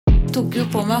tok jo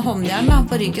på meg håndjern da,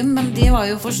 på ryggen, men de var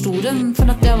jo for store, for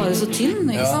at jeg var jo så tynn,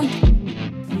 ikke sant?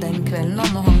 Den kvelden da,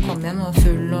 når han kom hjem og var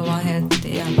full og var helt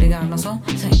jævlig gæren og så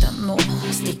tenkte jeg, nå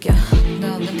stikker jeg. Det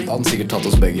hadde blitt... Han sikkert tatt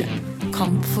oss begge.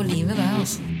 Kamp for livet, det,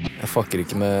 altså. Jeg fucker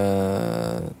ikke med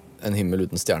en himmel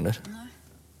uten stjerner. Nei.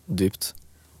 Dypt.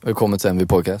 Velkommen til MV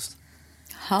Podcast.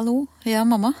 Hallo, jeg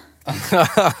mamma.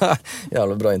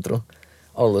 Jævlig bra intro.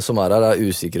 Alle som her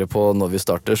usikre på når vi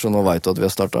starter, så nå vet du at vi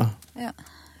har startet. Ja,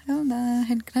 det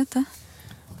helt greit, det.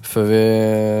 Før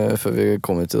vi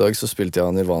kom hit i dag, så spilte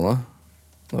jeg Nirvana.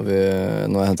 Når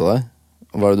jeg hentet deg.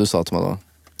 Hva det du sa til meg da?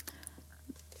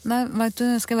 Nei, vet du,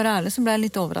 skal jeg være ærlig, så ble jeg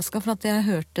litt overrasket, for at jeg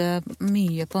hørte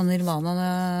mye på Nirvana,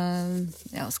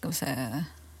 ja, skal vi se,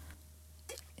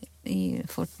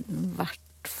 for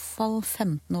hvert fall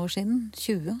 15 år siden,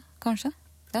 20 kanskje?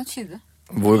 Ja, 20.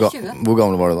 Hvor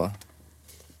gammel var du da?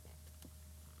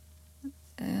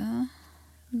 Ja,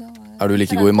 da var jeg... Du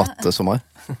like 30. God i matte som meg?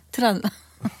 30.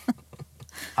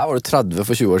 Her var du 30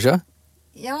 for 20 år siden?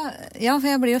 Ja, for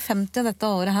jeg blir jo 50 dette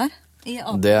året her.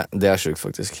 Det sjukt,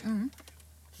 faktisk.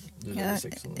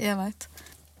 Jeg vet.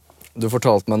 Du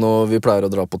fortalte meg noe, vi pleier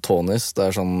å dra på Tonys.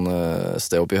 Det sånn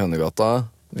sted oppe i Hønnegata.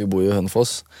 Vi bor jo i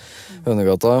Hønefoss.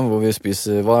 Hønnegata, hvor vi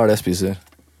spiser... Hva det jeg spiser?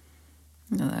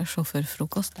 Ja, det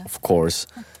sjåførfrokost. Of course.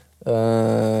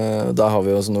 Der har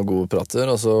vi jo noen gode prater,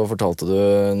 og så fortalte du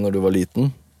når du var liten.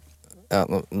 Ja,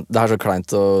 det så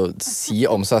kleint å si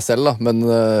om seg selv, da. Men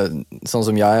sånn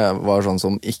som jeg var sånn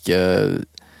som ikke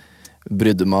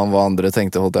brydde meg om hva andre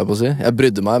tenkte, holdt jeg på å si. Jeg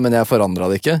brydde meg, men jeg forandret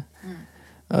det ikke.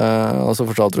 Og så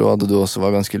fortalte du at du også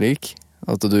var ganske lik.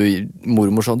 At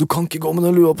mormor sa, du kan ikke gå med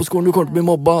den lua på skolen, du kommer til å bli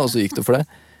mobba. Og så gikk du for det.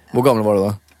 Hvor gammel var du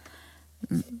da?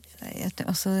 Jeg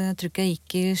tror ikke jeg gikk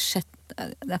i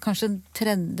det kanskje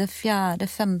tredje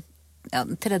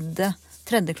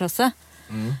klasse.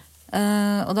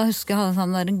 Og da husker jeg hadde en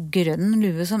sånn der grønn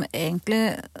lue som egentlig,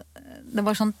 det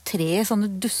var sånn 3 sånne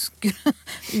dusker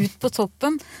ut på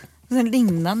toppen. Den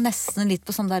lignet nesten litt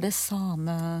på sånn der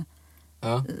samehatt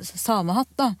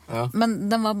da. Ja. Men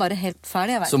den var bare helt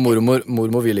ferdig, jeg vet. Så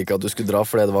mormor ville ikke at du skulle dra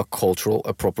fordi det var cultural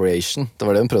appropriation. Det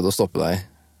var det hun prøvde å stoppe deg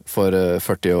for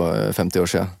 40-50 år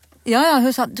siden. Ja, hun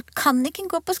sa, du kan ikke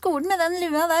gå på skolen med den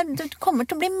lua der, du kommer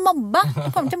til å bli mobba, du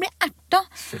kommer til å bli erta.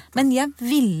 Men jeg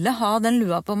ville ha den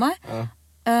lua på meg. Ja.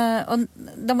 Og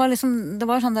det var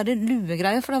sånn der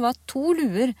luegreie, for det var 2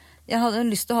 luer jeg hadde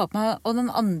lyst til å ha på meg, og den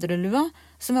andre lua,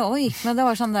 som jeg også gikk med, det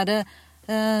var sånn der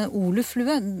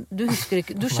Oluf-lue. Du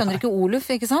skjønner ikke Oluf,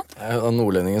 ikke sant? Ja,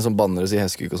 nordlendingen som banner og sier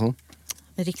heskuk og sånn.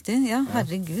 Riktig, ja,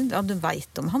 herregud. Ja, du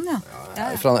vet om han, ja.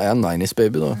 Jeg er en 90's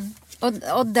baby da.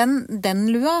 Og den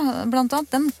lua, blant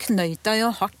annet, den knøyt jeg jo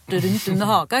hardt rundt under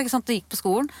haka, ikke sant, og gikk på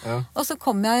skolen. Ja. Og så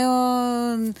kom jeg jo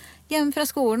hjem fra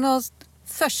skolen, og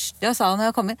første jeg sa når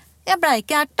jeg kom inn, jeg ble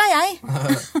ikke erta, jeg.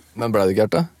 Men ble du ikke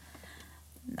erta?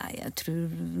 Nei, jeg tror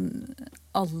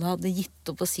alle hadde gitt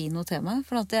opp å si noe til meg,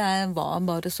 for at jeg var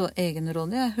bare så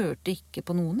egenrådig, jeg hørte ikke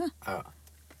på noen. Ja.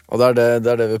 Og det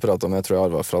det vi pratet om, jeg tror jeg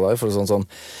arvet fra deg, for sånn,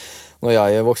 når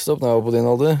jeg vokste opp, når jeg var på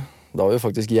din alder, da var vi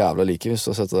faktisk jævla like, hvis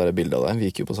du har sett det der bildet av deg. Vi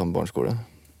gikk jo på samme barneskole.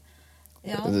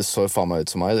 Ja. Det så faen meg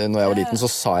ut som meg. Når jeg var liten, så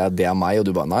sa jeg det meg, og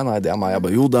du bare, nei, det meg. Jeg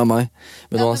bare, jo, det meg.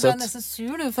 Men du ble nesten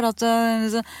sur, du, for at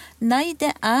nei,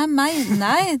 det meg.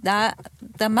 Nei,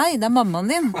 det meg, det mammaen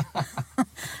din.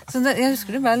 Så jeg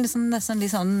husker det ble nesten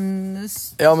litt sånn...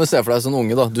 Ja, men se for deg sånn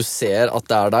unge, da. Du ser at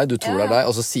det deg, du tror det deg,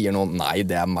 og så sier noen, nei,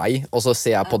 det meg. Og så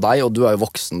ser jeg på deg, og du jo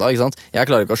voksen da, ikke sant? Jeg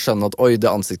klarer ikke å skjønne at, oi, det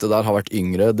ansiktet der har vært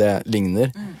yngre, det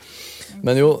ligner.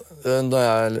 Men jo, da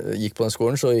jeg gikk på den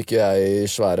skolen, så gikk jeg i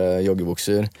svære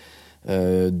joggebukser,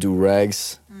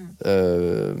 do-rags,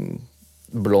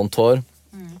 blondt hår.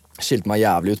 Skilte meg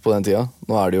jævlig ut på den tida.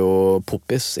 Nå det jo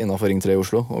poppis innenfor Ring 3 i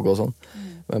Oslo og gå sånn.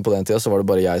 Men på den tida så var det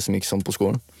bare jeg som gikk sånn på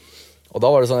skolen. Og da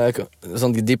var det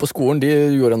sånn, de på skolen, de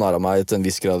gjorde narr av meg til en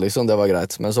viss grad, liksom. Det var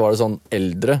greit. Men så var det sånn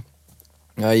eldre.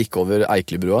 Jeg gikk over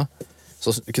Eikelibrua,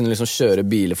 så kunne liksom kjøre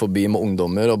biler forbi med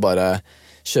ungdommer og bare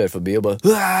kjøre forbi og bare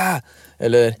Åh!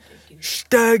 Eller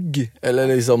stygg, eller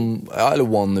liksom, ja, eller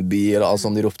wannabe, eller alt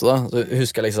som de ropte da. Så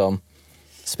husker jeg liksom,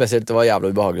 spesielt det var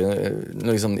jævlig ubehagelig,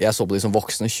 når liksom, jeg så på de som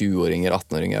voksne, 20-åringer,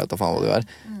 18-åringer, jeg vet da faen hva de var,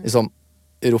 liksom,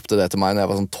 ropte det til meg når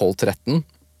jeg var sånn 12-13,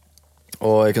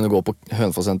 og jeg kunne gå på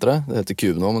Hønefoss-senteret, det heter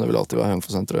Kube nå, men det ville alltid være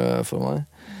Hønefoss-senteret for meg.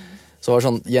 Så var det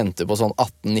sånn jenter på sånn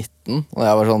 18-19, og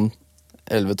jeg var sånn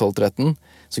 11-12-13,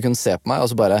 så kunne se på meg,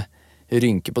 og så bare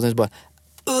rynke på ting, så bare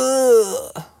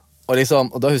og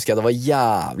da husker jeg det var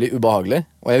jævlig ubehagelig.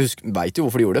 Og jeg vet jo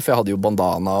hvorfor de gjorde det, for jeg hadde jo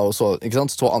bandana og så, ikke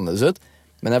sant, så annerledes ut.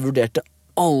 Men jeg vurderte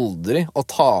aldri å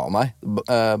ta av meg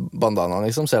bandanaen,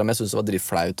 liksom, selv om jeg syntes det var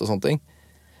drittflaut og sånne ting.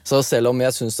 Så selv om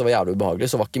jeg synes det var jævlig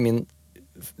ubehagelig, så var ikke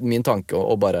min tanke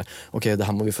å bare, ok, det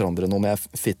her må vi forandre, nå må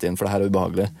jeg fitte inn, for det her er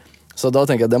ubehagelig. Så da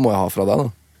tenker jeg, det må jeg ha fra deg da.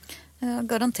 Ja,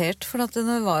 garantert, for at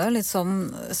det var jo litt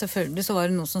sånn, selvfølgelig så var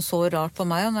det noe som så rart på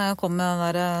meg, og når jeg kom med den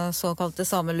der såkalte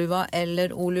samelua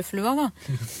eller oluflua da,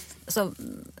 så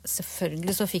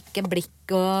selvfølgelig så fikk jeg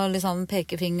blikk og liksom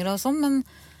pekefinger og sånn, men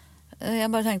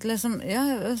jeg bare tenkte liksom, ja,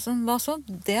 hva så?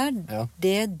 Det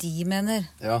det de mener.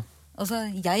 Ja. Altså,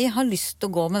 jeg har lyst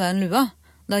til å gå med den lua,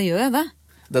 da gjør jeg det.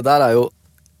 Det der er jo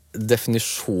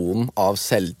definisjonen av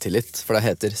selvtillit, for det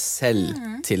heter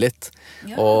selvtillit.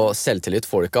 Ja. Og selvtillit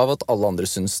får du ikke av at alle andre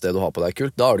synes det du har på deg er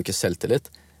kult. Da har du ikke selvtillit.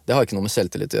 Det har ikke noe med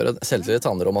selvtillit å gjøre. Selvtillit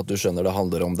handler om at du skjønner det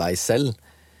handler om deg selv.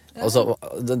 Ja. Altså,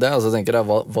 altså, tenker jeg,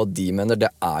 hva de mener,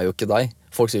 det er jo ikke deg.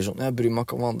 Folk sier sånn, jeg bryr meg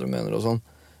ikke om hva andre mener og sånn.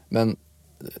 Men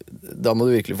da må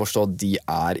du virkelig forstå at de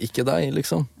er ikke deg,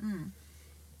 liksom.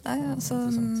 Nei, altså,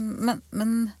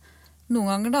 men noen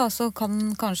ganger da, så kan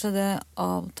kanskje det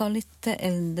avta litt til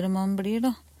eldre man blir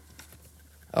da.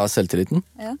 Ja, selvtilliten?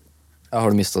 Ja.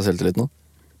 Har du mistet selvtillit nå?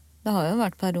 Det har jo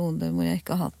vært perioder hvor jeg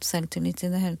ikke har hatt selvtillit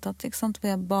i det hele tatt, ikke sant?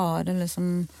 Hvor jeg bare liksom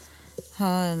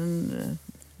har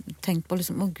tenkt på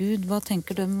liksom, å Gud, hva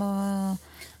tenker du om?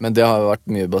 Men det har jo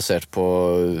vært mye basert på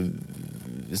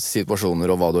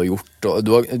situasjoner og hva du har gjort. Og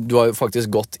du har jo faktisk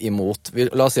gått imot,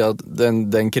 la oss si at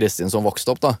den Kristin som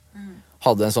vokste opp da,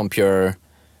 hadde en sånn pure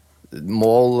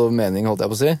mål og mening, holdt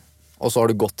jeg på å si. Og så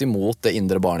har du gått imot det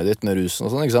indre barnet ditt med rusen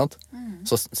og sånn, ikke sant?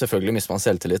 Så selvfølgelig mister man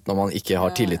selvtillit når man ikke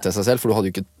har tillit til seg selv, for du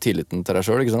hadde jo ikke tilliten til deg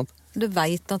selv, ikke sant? Du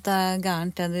vet at det er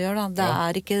gærent det du gjør da. Det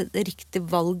er ikke det riktige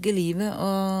valg i livet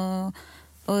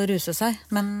å ruse seg,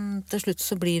 men til slutt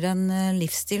så blir det en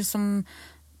livsstil som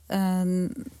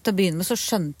til å begynne med så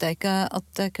skjønte jeg ikke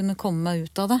at jeg kunne komme meg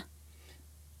ut av det.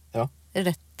 Ja.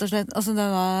 Rett og slett. Altså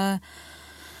det var...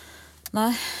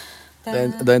 Nei... Det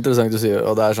er interessant du sier,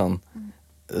 og det er sånn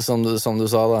som du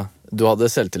sa da, du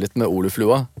hadde selvtillit med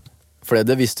oleflua, for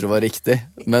det visste du var riktig,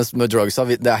 mens med drugsa,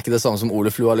 det er ikke det samme som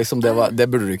oleflua, liksom. Det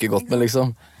burde du ikke gått med,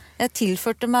 liksom. Jeg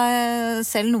tilførte meg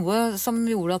selv noe som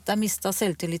gjorde at jeg mistet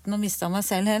selvtilliten og mistet meg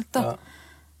selv helt da.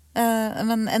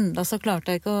 Men enda så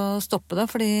klarte jeg ikke å stoppe det,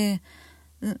 fordi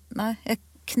nei, jeg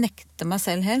knekte meg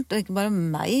selv helt, og ikke bare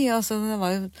meg, altså det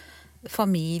var jo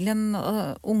familien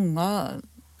og unga.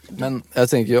 Men jeg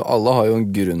tenker jo, alle har jo en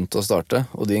grunn til å starte,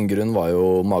 og din grunn var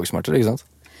jo magesmerter, ikke sant?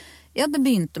 Ja, det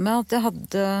begynte med at jeg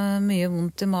hadde mye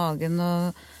vondt i magen,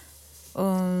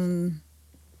 og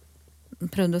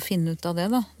prøvde å finne ut av det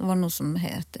da. Det var noe som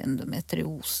het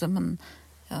endometriose, men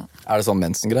ja. Er det sånn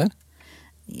mensengreier?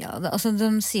 Ja, altså de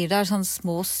sier det er sånn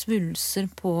små svulser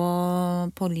på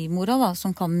livmora da,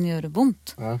 som kan gjøre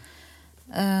vondt. Ja.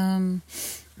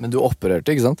 Men du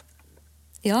opererte, ikke sant?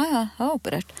 Ja, jeg har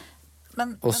operert.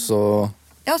 Og så...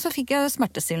 Ja, så fikk jeg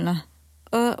smertestillende.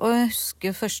 Og jeg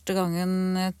husker første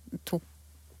gangen jeg tok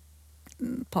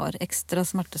et par ekstra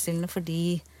smertestillende,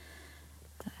 fordi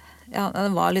ja,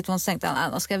 det var litt vanskelig. Tenkte jeg, nei,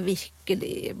 nå skal jeg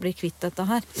virkelig bli kvitt dette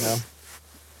her. Ja.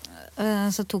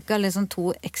 Så tok jeg liksom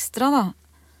 2 ekstra da.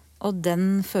 Og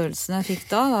den følelsen jeg fikk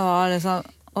da, det var liksom,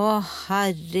 å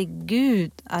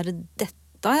herregud, er det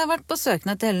dette jeg har vært på søken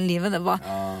etter hele livet?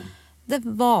 Det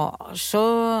var så...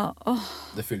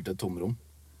 Det fylte et tomrom.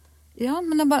 Ja,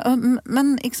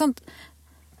 men ikke sant...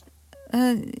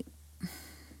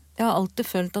 Jeg har alltid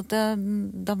følt at det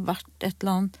har vært et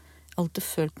eller annet... Jeg har alltid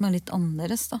følt meg litt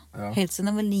annerledes da. Ja. Helt siden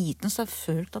jeg var liten så har jeg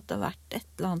følt at det har vært et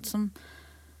eller annet som...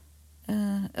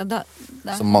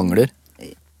 som mangler?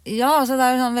 Ja, altså det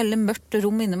er jo sånn veldig mørkt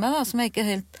rom inne meg da, som jeg ikke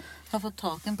helt har fått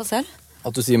taken på selv.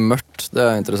 At du sier mørkt, det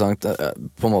er interessant.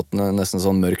 På en måte nesten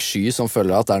sånn mørk sky som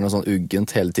føler at det er noe sånn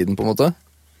uggent hele tiden, på en måte.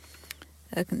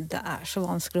 Det er så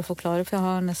vanskelig å forklare, for jeg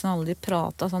har nesten aldri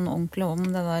pratet sånn ordentlig om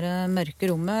det der mørke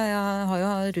rommet. Jeg har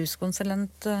jo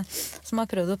ruskonsulent som har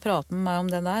prøvd å prate med meg om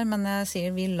det der, men jeg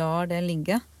sier vi lar det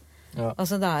ligge. Ja.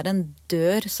 Altså det er en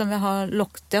dør som vi har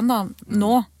lukket igjen da,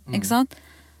 nå, ikke sant?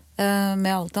 Med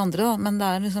alt det andre da, men det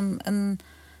er liksom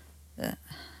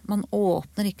man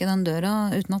åpner ikke den døra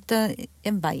uten at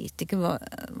jeg vet ikke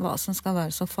hva som skal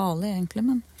være så farlig egentlig,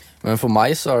 men for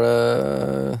meg så er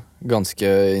det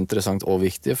ganske interessant og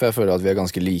viktig, for jeg føler at vi er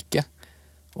ganske like,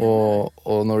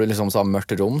 og når du liksom sa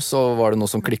mørkt rom, så var det noe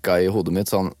som klikket i hodet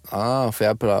mitt sånn, for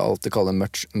jeg pleier alltid å kalle det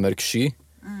mørk sky,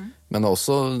 men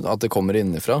også at det kommer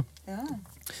innifra. Ja.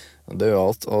 Det gjør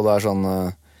alt, og det er sånn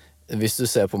hvis du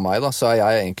ser på meg da, så er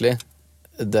jeg egentlig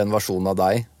den versjonen av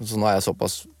deg, så nå er jeg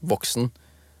såpass voksen.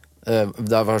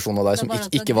 Det er versjonen av deg som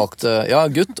ikke valgte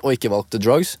gutt og ikke valgte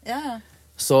drugs. Ja.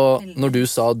 Så når du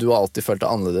sa at du har alltid følt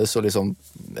deg annerledes og liksom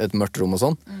et mørkt rom og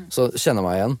sånn, så kjenner jeg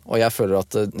meg igjen, og jeg føler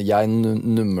at jeg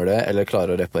nummer det, eller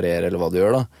klarer å reparere, eller hva du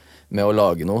gjør da, med å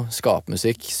lage noe, skape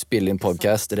musikk, spille inn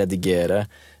podcast, redigere.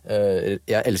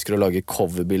 Jeg elsker å lage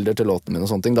coverbilder til låtene mine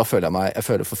og sånne ting. Da føler jeg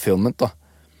føler fulfillment da.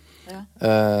 Ja.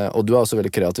 Og du er også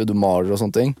veldig kreativ, du maler og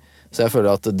sånne ting. Så jeg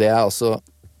føler at det er også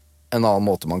en annen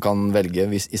måte man kan velge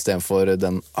i stedet for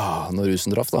den, når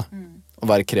rusen traff da. Å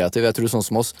være kreativ. Jeg tror sånn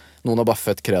som oss, noen er bare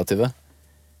født kreative.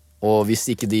 Og hvis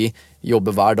ikke de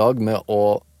jobber hver dag med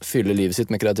å fylle livet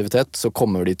sitt med kreativitet, så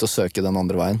kommer de til å søke den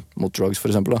andre veien, mot drugs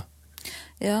for eksempel da.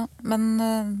 Ja, men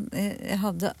jeg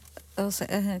hadde altså,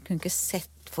 jeg kunne ikke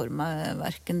sett for meg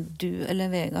hverken du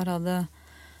eller Vegard hadde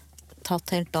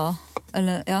tatt helt av,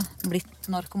 eller ja, blitt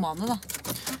narkomane da.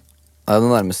 Nei,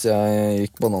 det nærmeste jeg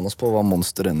gikk bananas på var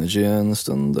Monster Energy en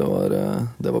stund. Det var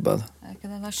bad. Det er ikke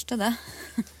det verste, det.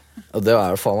 Ja, det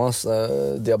er faen meg, altså.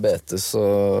 Diabetes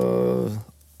og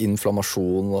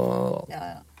inflammasjon og...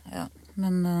 Ja.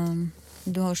 Men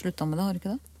du har jo sluttet med det, har du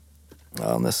ikke det?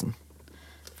 Ja, nesten.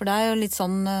 For det er jo litt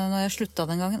sånn, når jeg sluttet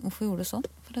den gangen, hvorfor gjorde du sånn,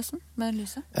 forresten, med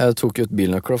lyset? Jeg tok ut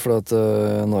bilnøkler for at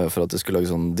jeg skulle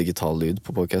lage sånn digital lyd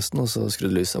på podcasten, og så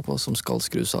skrudde lyset på, som skal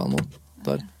skrus av noen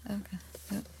der. Okay.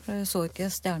 Ja, for jeg så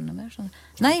ikke stjernene mer. Sånn.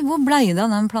 Nei, hvor ble det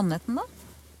av den planeten da?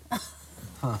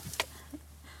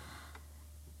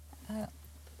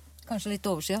 Kanskje litt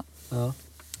oversida. Ja.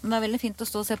 Men det er veldig fint å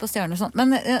stå og se på stjerner sånn.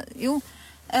 Men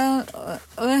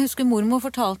og jeg husker mormor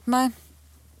fortalte meg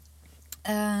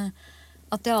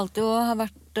at jeg alltid har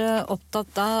vært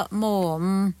opptatt av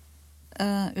månen,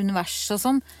 univers og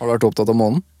sånn. Har du vært opptatt av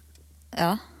månen?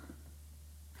 Ja.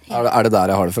 Er det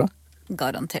der jeg har det fra?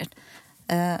 Garantert.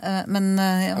 Men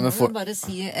jeg må bare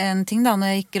si en ting da. Når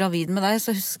jeg gikk gravid med deg,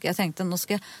 så husker jeg tenkte, nå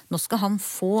skal han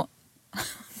få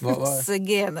masse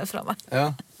gener fra meg.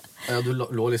 Ja, du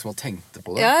lå liksom og tenkte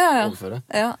på det. Ja.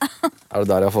 Er det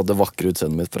der jeg har fått det vakre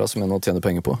utseendet mitt fra, som jeg nå tjener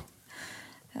penger på?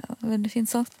 Ja, veldig fint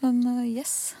sagt, men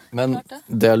yes. Men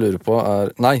det jeg lurer på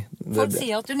er... Nei. Folk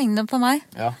sier at du ligner på meg.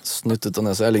 Ja, snyttet av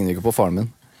nesa. Jeg ligner ikke på faren min.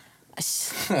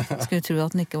 Skulle tro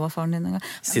at den ikke var faren din en gang.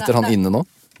 Sitter han inne nå?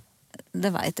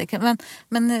 Det vet jeg ikke.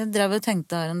 Men jeg drev og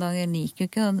tenkte her en dag, jeg liker jo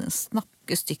ikke å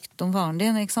snakke stygt om faren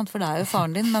din, ikke sant? For det er jo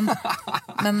faren din, men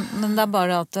det er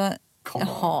bare at jeg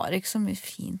har ikke så mye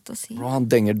fint å si. Bro, han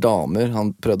denger damer.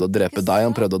 Han prøvde å drepe deg,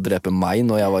 han prøvde å drepe meg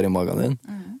når jeg var i magen din.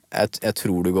 Jeg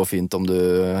tror det går fint om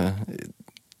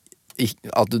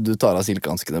at du tar av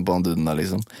silkehanskene på han duden der,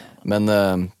 liksom. Men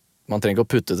man trenger ikke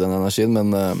å putte ut den energien, men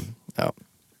ja.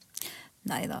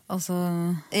 Neida, altså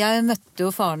jeg møtte jo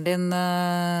faren din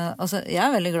altså, jeg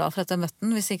er veldig glad for at jeg møtte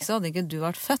den. Hvis ikke så hadde ikke du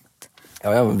vært født.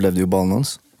 Ja, jeg levde jo ballen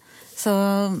hans. Så,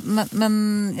 men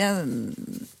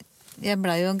jeg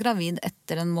ble jo gravid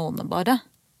etter en måned bare.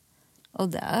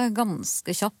 Og det er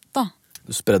ganske kjapt da.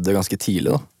 Du spredde det ganske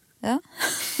tidlig da. Ja.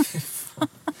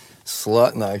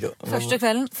 Nei, ikke det. Første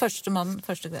kvelden, første mannen,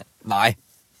 første kveld. Nei.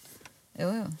 Jo.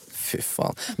 Fy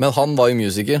faen. Men han var jo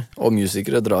musiker, og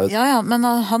musikere drar ut. Ja, men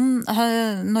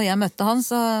når jeg møtte han,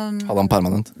 så... Hadde han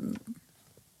permanent?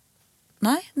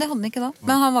 Nei, det hadde han ikke da.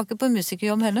 Men han var ikke på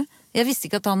musikerjobb heller. Jeg visste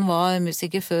ikke at han var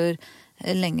musiker før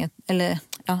lenge, eller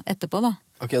ja, etterpå da.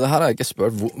 Ok, det her har jeg ikke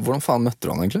spurt. Hvordan faen møtte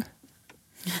du han egentlig?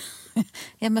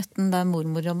 Jeg møtte han der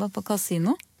mormor jobbet på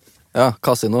kasino. Ja,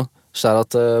 kasino. Skjæra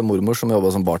til mormor som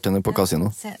jobbet som bartender på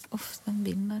kasino. Den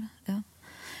bilen der,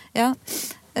 ja.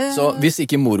 Så hvis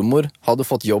ikke mormor hadde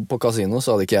fått jobb på kasino,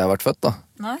 så hadde ikke jeg vært født da.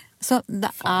 Nei, så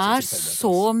det er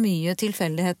så mye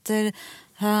tilfeldigheter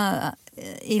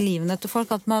i livene til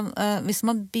folk at hvis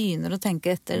man begynner å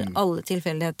tenke etter alle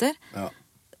tilfeldigheter,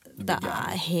 det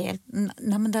er helt...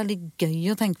 Nei, men det er litt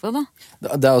gøy å tenke på da.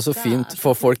 Det er også fint,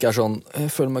 for folk er sånn,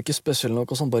 jeg føler meg ikke spesiell nok,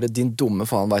 og sånn, bare din dumme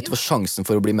faen, vet du hva sjansen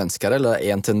for å bli menneske er, eller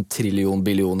 1 til 1 trillion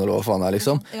billion, eller hva faen er,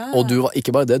 liksom. Og du var,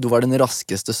 ikke bare det, du var den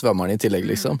raskeste svømmeren i tillegg,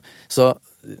 liksom. Så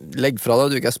legg fra deg,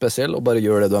 du ikke er spesiell, og bare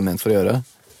gjør det du er ment for å gjøre.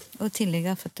 Og i tillegg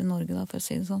er jeg født i Norge da, for å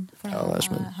si det sånn. For ja, det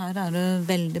er her er det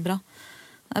veldig bra.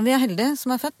 Vi er heldige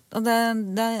som er født, og det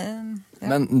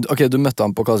Men, ok, du møtte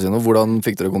han på kasino, hvordan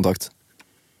fikk dere kontakt?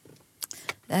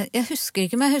 Jeg husker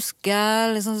ikke, men jeg husker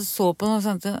jeg liksom så på noe og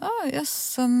tenkte, jøss,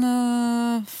 en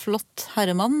flott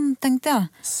herremann, tenkte jeg.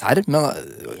 Serr? Men...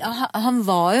 Ja, han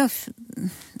var jo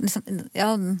liksom, ja,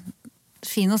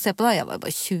 fin å se på da. Jeg var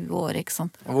bare 20 år, ikke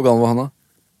sant? Hvor gammel var han da?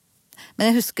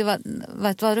 Men jeg husker,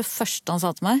 vet du hva det første han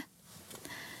sa til meg?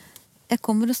 Jeg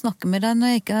kommer og snakker med deg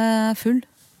når jeg ikke er full.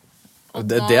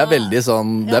 Det er veldig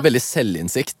sånn, det er veldig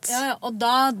selvinnsikt. Ja, og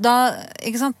da,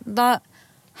 ikke sant, da...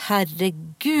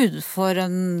 Herregud, for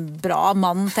en bra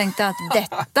mann, tenkte jeg at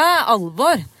dette er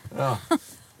alvor. Ja.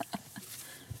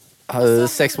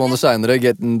 6 måneder senere,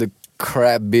 getting the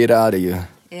crap beat out of you.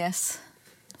 Yes.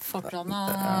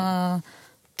 Fortranna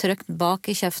trykt bak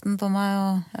i kjeften på meg.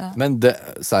 Og, ja. Men det,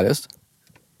 seriøst?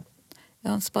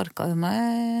 Ja, han sparka jo meg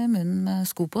i munnen med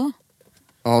sko på.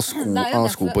 Han har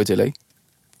sko på i tillegg?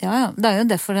 Ja, ja. Det er jo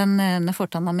derfor den ene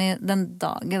fortanna mi den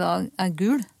dag i dag er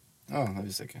gul. Ja, det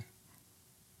visste jeg ikke.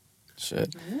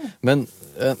 Shit. Men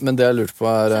det jeg lurte på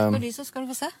er Sett på lyset, skal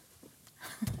du få se.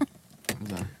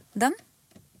 Den?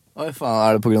 Oi, faen,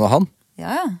 er det på grunn av han?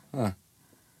 Ja, ja. Ja.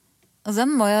 Og den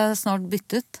må jeg snart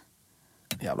bytte ut.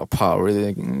 Jævla power i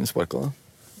de sparka da.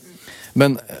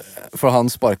 Men, for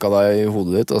han sparka deg i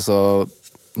hodet ditt, og så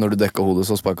når du dekka hodet,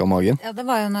 så sparka magen? Ja, det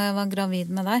var jo når jeg var gravid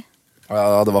med deg.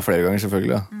 Ja, det var flere ganger,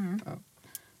 selvfølgelig. Ja. Ja.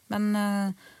 Men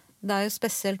det er jo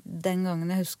spesielt den gangen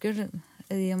jeg husker,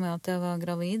 i og med at jeg var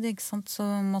gravid, ikke sant, så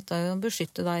måtte jeg jo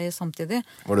beskytte deg samtidig.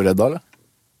 Var du redd da, eller?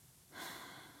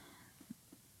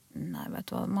 Nei, vet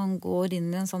du hva, man går inn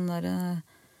i en sånn der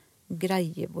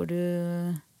greie hvor du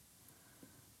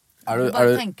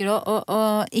bare tenker å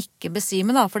ikke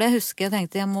besvime, da. For det husker jeg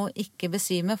tenkte, jeg må ikke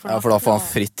besvime. For da får han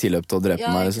fritt tilløp til å drepe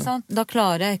meg. Ikke sant? Da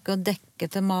klarer jeg ikke å dekke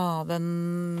til maven.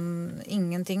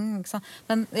 Ingenting. Ikke sant?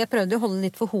 Men jeg prøvde å holde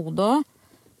litt for hodet også.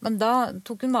 Men da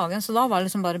tok hun magen, så da var det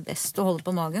liksom bare best å holde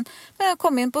på magen. Men jeg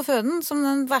kom inn på føden som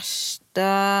den verste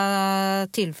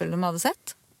tilfellet de hadde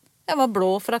sett. Jeg var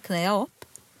blå fra knea opp.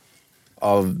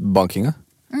 Av bankinga?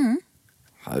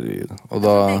 Herregud. Og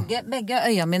da... Begge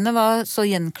øya mine var så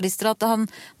gjenklistra at han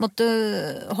måtte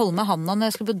holde med handa når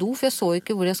jeg skulle på do, for jeg så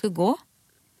ikke hvor jeg skulle gå.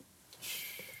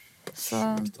 Så...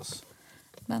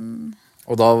 Men...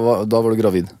 Og da var du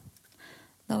gravid?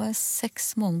 Da var jeg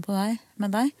 6 måneder på vei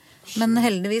med deg. Men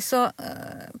heldigvis så,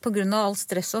 på grunn av all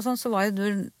stress og sånn, så var jo du...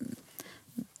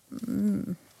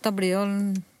 Da blir jo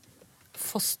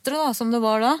fosteret da, som det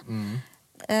var da.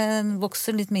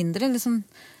 Vokser litt mindre, liksom...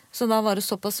 Så da var det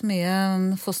såpass mye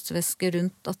fostervæske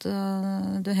rundt at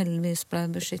du heldigvis ble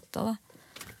beskyttet da.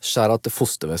 Skjæret til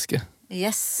fostervæske.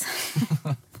 Yes.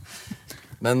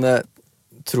 Men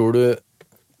tror du,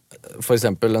 for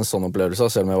eksempel en sånn opplevelse,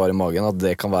 selv om jeg var i magen, at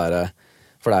det kan være,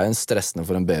 for det er jo en stressende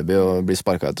for en baby å bli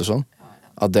sparket etter sånn,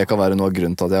 at det kan være noe av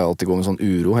grunnen til at jeg alltid går med sånn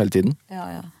uro hele tiden? Ja,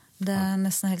 ja. Det er jeg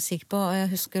nesten helt sikker på, og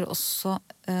jeg husker også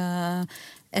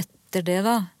etter det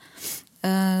da,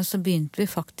 så begynte vi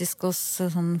faktisk hos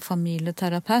sånn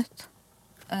familieterapeut.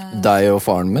 Deg og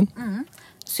faren min?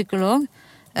 Psykolog.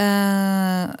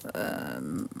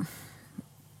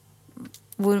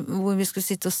 Hvor vi skulle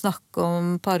sitte og snakke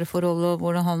om parforhold og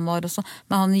hvordan han var og sånn.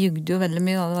 Men han jugde jo veldig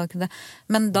mye, da, det var ikke det.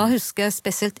 Men da husker jeg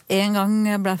spesielt en gang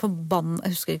jeg ble forbannet,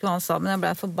 jeg husker ikke hva han sa, men jeg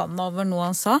ble forbannet over noe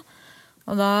han sa.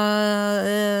 Og da...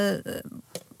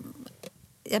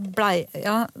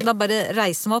 da bare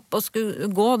reiste meg opp og skulle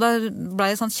gå, og da ble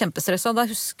jeg sånn kjempestresset, og da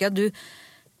husker jeg du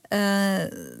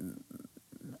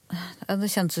det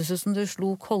kjentes ut som du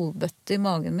slo kolbøtte i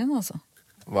magen min, altså.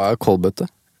 Hva er kolbøtte?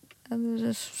 Du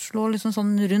slår liksom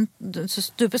sånn rundt,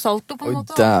 stuper salto på en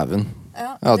måte. Oi, dæven.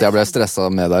 Ja, at jeg ble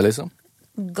stresset med deg, liksom?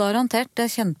 Garantert,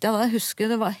 det kjente jeg da. Jeg husker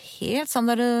det var helt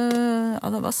sånn der, ja,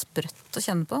 det var sprøtt å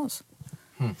kjenne på, altså.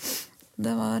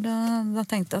 Det var, da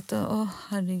tenkte jeg at, å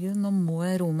herregud, nå må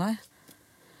jeg roe meg.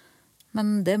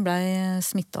 Men det ble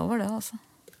smittet over det, altså.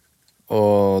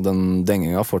 Og den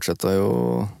denginga fortsatte jo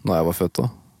når jeg var født da?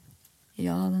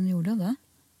 Ja, den gjorde jo det.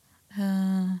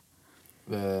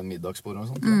 Ved middagsbordet og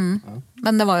sånt? Ja.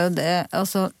 Men det var jo det,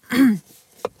 altså...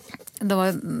 da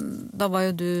var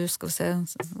jo du, skal vi se,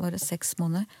 var det 6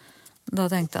 måneder. Da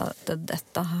tenkte jeg at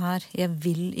dette her, jeg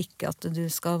vil ikke at du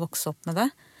skal vokse opp med det.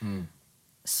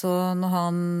 Så når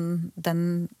han,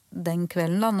 den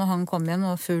kvelden da, når han kom hjem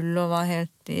og full og var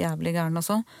helt jævlig gæren og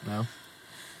sånn,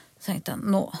 så tenkte jeg,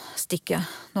 nå stikker jeg.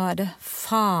 Nå er det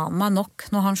faen meg nok.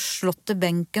 Nå har han slått til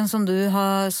benken som du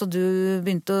har, så du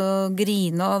begynte å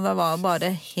grine, og det var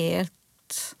bare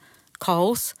helt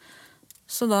kaos.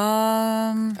 Så da...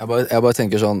 Jeg bare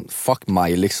tenker sånn, fuck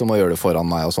meg liksom, og gjøre det foran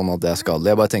meg og sånn, at det er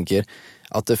skadelig. Jeg bare tenker,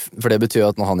 for det betyr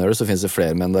at når han gjør det, så finnes det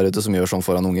flere menn der ute som gjør sånn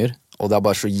foran unger. Og det er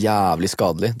bare så jævlig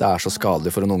skadelig. Det er så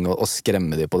skadelig for en unge å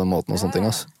skremme dem på den måten og sånne ting.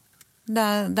 Altså. Det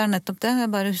er nettopp det.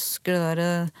 Jeg bare husker det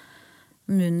der,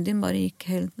 munnen din bare gikk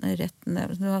helt rett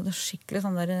ned. Du hadde skikkelig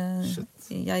sånn der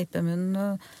geipemunn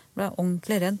og ble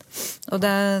ordentlig redd. Og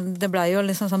det ble jo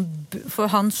liksom sånn, for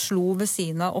han slo ved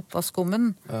siden av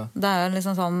oppvaskummen. Ja. Det er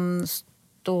liksom sånn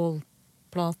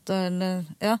stålplate eller,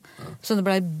 ja. Så det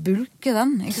ble bulk i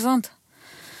den, ikke sant?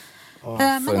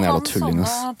 Men han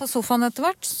sovna på sofaen etter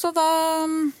hvert, så da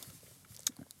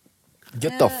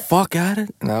Get the fuck out of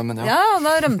it! Ja,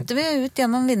 da rømte vi ut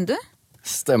gjennom vinduet.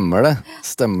 Stemmer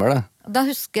det. Da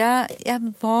husker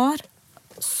jeg var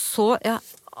så... Jeg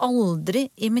aldri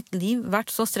i mitt liv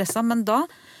vært så stresset, men da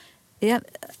jeg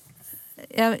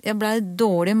ble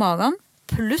dårlig i magen,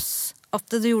 pluss at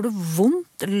det gjorde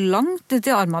vondt langt ut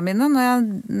i armene mine når jeg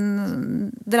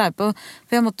drev på,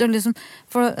 for jeg måtte liksom,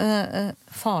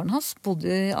 faren hans bodde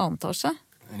i annen etasje.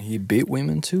 And he beat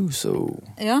women too, so...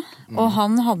 Ja, og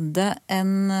han hadde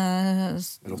en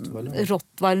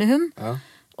Rottweiler-hund,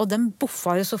 og den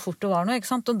buffa jo så fort det var noe,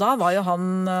 ikke sant? Og da var jo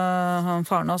han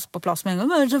faren hans på plass med en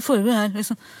gang, hva det som foregår her,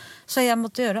 liksom? Så jeg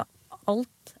måtte gjøre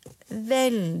alt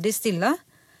veldig stille,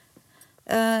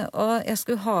 og jeg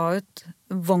skulle ha ut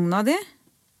vogna di.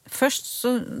 Først så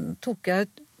tok jeg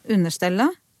ut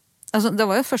understellet. Altså, det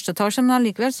var jo første etasje, men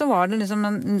allikevel så var det liksom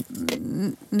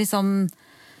liksom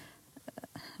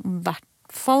i hvert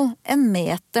fall 1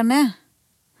 meter ned.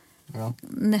 Ja.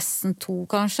 Nesten 2,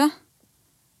 kanskje.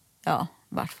 Ja,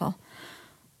 i hvert fall.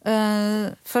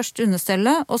 Først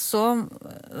understellet, og så,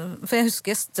 for jeg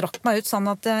husker jeg strakk meg ut sånn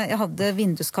at jeg hadde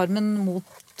vinduskarmen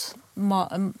mot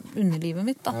underlivet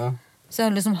mitt da. Ja. Så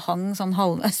jeg liksom hang sånn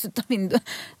halvveis ut av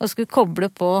vinduet og skulle koble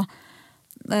på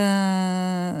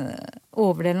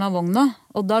overdelen av vogna,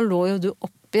 og da lå jo du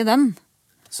oppi den.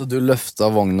 Så du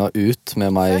løftet vogna ut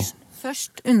med meg?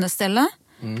 Først understellet,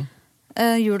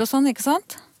 hjul og sånn, ikke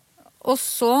sant? Og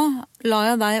så la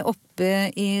jeg deg oppi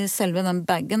i selve den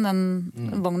bagen,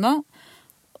 den vogna,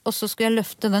 og så skulle jeg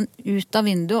løfte den ut av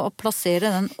vinduet og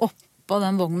plassere den oppå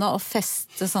den vogna og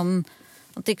feste sånn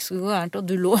at det ikke skulle gå gærent, og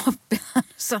du lå oppi der.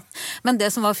 Så. Men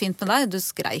det som var fint med deg, du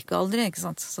skreik aldri, ikke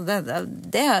sant? Så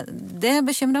det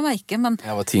bekymret meg ikke, men...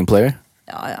 Jeg var teamplayer?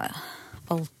 Ja.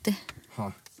 Alltid.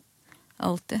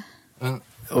 Alltid. Men,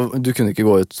 og du kunne ikke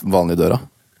gå ut vanlig døra?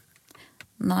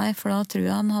 Nei, for da tror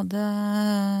jeg han hadde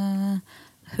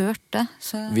hørt det.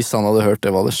 Så... Hvis han hadde hørt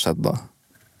det, hva hadde skjedd da?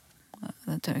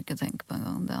 Det tør jeg ikke tenke på en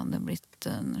gang. Det hadde blitt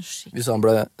en skikkelig... Hvis han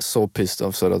ble så pissed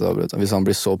off, sorry at jeg avbrøt. Hvis han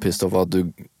blir så pissed off at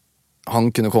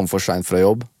han kunne komme for sent fra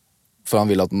jobb, for han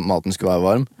ville at maten skulle være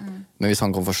varm. Men hvis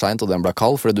han kom for sent, og den ble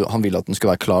kald, for han ville at den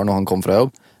skulle være klar når han kom fra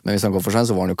jobb, men hvis han kom for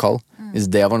sent, så var den jo kald. Hvis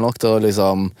det var nok til å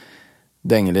liksom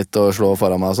denge litt og slå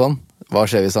foran meg og sånn, hva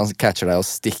skjer hvis han catcher deg og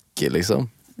stikker, liksom?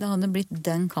 Det hadde blitt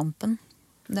den kampen.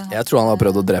 Jeg tror han hadde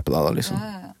prøvd å drepe deg da, liksom.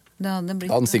 Ja. Det hadde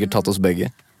blitt... Da hadde han sikkert tatt oss begge.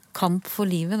 Kamp for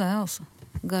livet, det, altså.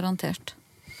 Garantert.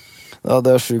 Ja,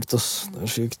 det er sjukt, ass. Det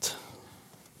er sjukt.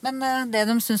 Men det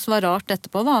de syntes var rart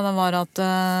etterpå da, det var at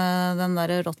den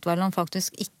der Rottweileren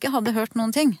faktisk ikke hadde hørt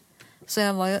noen ting. Så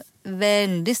jeg var jo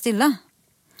veldig stille.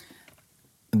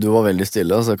 Du var veldig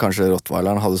stille, så kanskje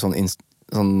Rottweileren hadde sånn,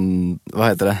 hva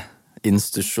heter det?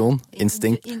 Institusjon?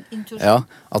 Instinkt? Ja,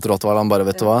 at Rottweileren bare,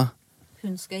 vet du hva?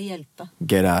 Hun skal hjelpe.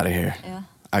 Get out of here. Ja.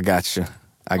 I got you.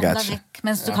 Kom deg vekk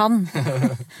mens du kan.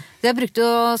 Jeg brukte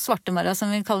jo svartemerra, som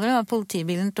vi kaller det,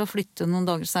 politibilen til å flytte noen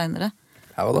dager senere.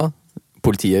 Ja, hva da?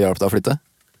 Politiet hjalp deg å flytte?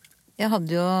 Jeg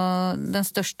hadde jo den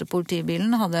største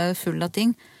politibilen, hadde jeg full av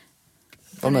ting.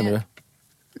 Hva mener du?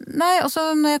 Nei, altså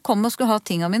når jeg kom og skulle ha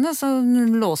tingene mine, så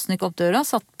låste den ikke opp døra,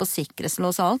 satt på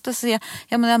sikkerhetslås og alt. Og så sier jeg,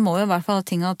 ja, men jeg må jo i hvert fall ha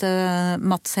tingene til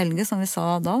Mats Helge, som vi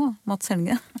sa da. Mats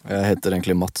Helge. Jeg heter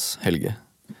egentlig Mats Helge.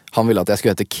 Han ville at jeg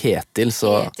skulle hete Ketil, så...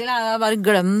 Ketil, jeg bare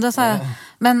glem det, sa jeg.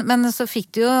 Men så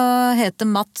fikk du jo hete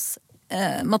Mats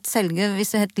Helge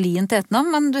hvis du het Lien til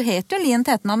etternavn, men du het jo Lien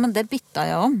til etternavn, men det bytta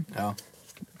jeg om. Ja.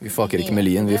 Vi fucker ikke med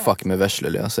Lien, vi fucker med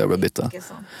Veslelia, så jeg ble bytta.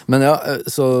 Men ja,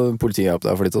 så politiet hjalp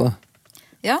deg å flytte da?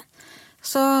 Ja,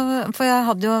 så, for jeg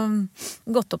hadde jo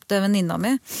gått opp til venninna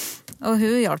mi, og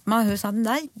hun hjalp meg, hun sa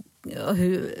nei, og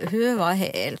hun var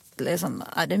helt liksom,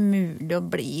 er det mulig å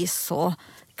bli så,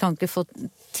 kan ikke få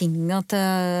tinga til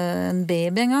en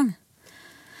baby en gang.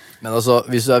 Men altså,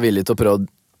 hvis du er villig til å prøve å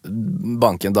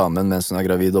banke en dame mens hun er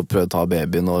gravid og prøve å ta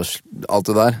babyen og alt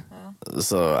det der,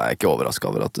 så er jeg ikke overrasket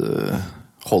over at du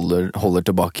holder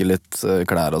tilbake litt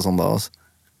klær og sånn da, altså.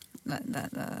 Nei, det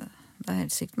er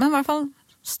helt sikkert. Men i hvert fall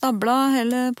stabla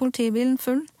hele politibilen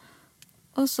full,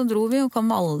 og så dro vi og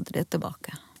kom aldri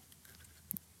tilbake.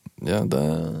 Ja, det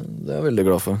er jeg veldig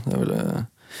glad for.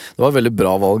 Det var et veldig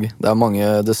bra valg. Det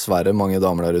er dessverre mange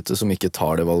damer der ute som ikke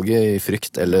tar det valget i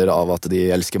frykt, eller av at de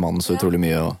elsker mannen så utrolig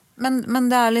mye. Men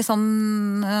det er litt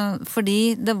sånn,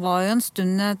 fordi det var jo en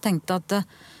stund jeg tenkte at,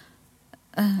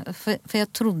 for jeg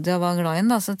trodde jeg var glad i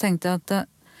den da, så tenkte jeg at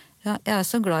ja, jeg er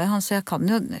så glad i han, så jeg kan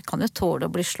jo tåle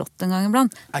å bli slått en gang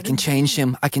iblant. I can change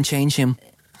him.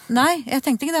 Nei, jeg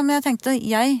tenkte ikke det, men jeg tenkte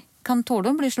jeg kan tåle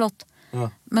å bli slått.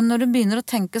 Ja. Men når du begynner å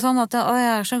tenke sånn at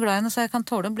jeg er så glad i henne, så jeg kan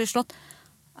tåle å bli slått,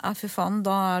 fy faen,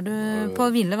 da er du på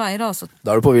ville veier, altså.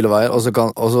 Da er du på ville veier, og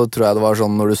så tror jeg det var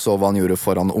sånn når du så hva han gjorde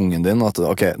foran ungen din, at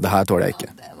ok, det her tåler jeg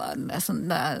ikke. Ja, det var liksom,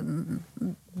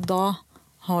 da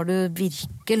har du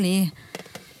virkelig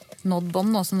nådd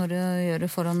bånd også når du gjør det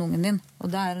foran ungen din.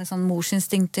 Og det liksom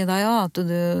morsinstinkt i deg også, at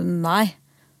du, nei,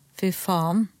 fy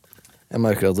faen. Jeg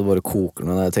merker at det bare koker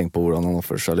når jeg tenker på hvordan han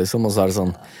oppfører seg, liksom. Og så det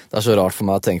sånn, det så rart for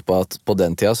meg å tenke på at på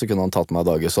den tida så kunne han tatt meg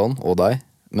dager sånn, og deg,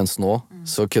 mens nå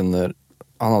så kunne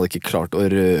han hadde ikke klart å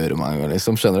røre meg engang,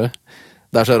 liksom, skjønner du?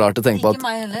 Det så rart å tenke på at... Ikke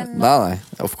meg heller. Nei,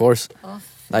 of course.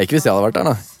 Nei, ikke hvis jeg hadde vært der,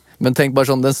 da. Men tenk bare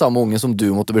sånn, den samme ungen som du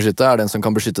måtte beskytte, den som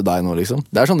kan beskytte deg nå, liksom.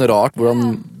 Det sånn rart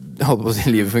hvordan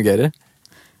livet fungerer.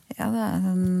 Ja, det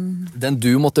sånn... Den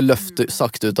du måtte løfte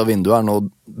sakte ut av vinduet nå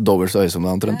dobbelt så høy som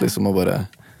det omtrent, liksom, og bare...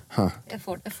 Jeg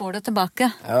får det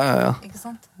tilbake. Ja. Ikke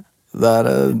sant?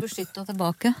 Beskytte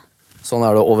tilbake. Sånn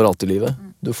det overalt i livet.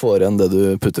 Du får igjen det du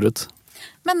putter ut.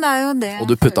 Men det jo det og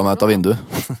du putta meg ut av vinduet.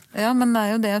 Ja, men det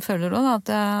jo det jeg føler også, da, at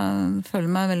jeg føler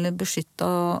meg veldig beskyttet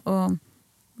og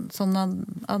sånn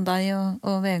av deg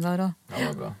og Vegard. Og,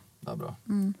 ja, det bra.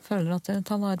 Føler at dere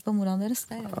tar vare på mora deres.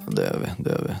 Det gjør vi.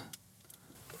 Det gjør vi.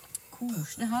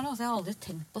 Koselig her, altså. Jeg har aldri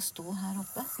tenkt på å stå her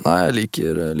oppe. Nei, jeg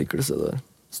liker det stedet der.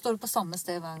 Står du på samme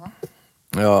sted hver gang?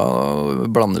 Ja,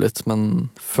 blander litt,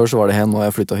 men før så var det hen, og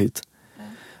jeg flyttet hit. Ja.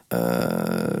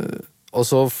 Og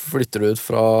så flytter du ut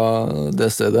fra det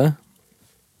stedet,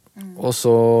 og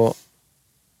så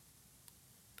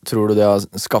tror du det har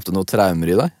skapt noe traumer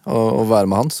i deg å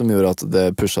være med han, som gjorde at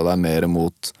det pushet deg mer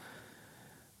mot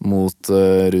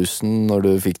rusen når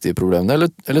du fikk de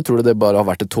problemene, eller tror du det bare har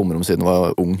vært et tomrom siden du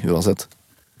var ung, uansett?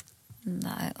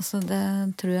 Nei, altså det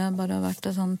tror jeg bare har vært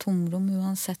et sånn tomrom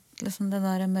uansett, liksom det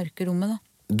der mørke rommet, da.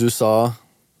 Du sa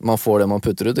man får det man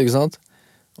putter ut, ikke sant?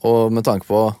 Og med tanke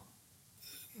på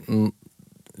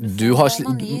du har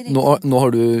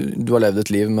levd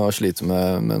et liv med å slite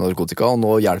med narkotika, og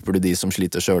nå hjelper du de som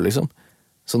sliter selv, liksom.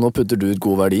 Så nå putter du ut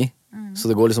god verdi. Så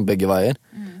det går liksom begge veier.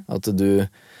 At du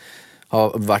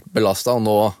har vært belastet, og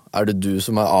nå det du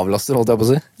som avlaster, holdt jeg på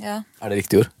å si. Ja. Det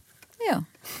riktig ord? Ja,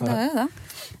 det jo det.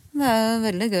 Det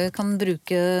veldig gøy. Jeg kan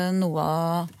bruke noe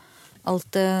av alt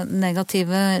det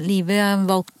negative livet jeg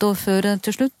valgte å føre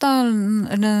til slutt, da.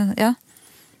 Eller, ja.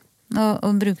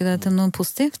 Og bruke det til noe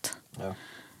positivt. Ja.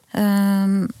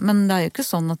 Men det jo ikke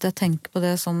sånn at jeg tenker på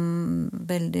det sånn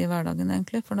veldig i hverdagen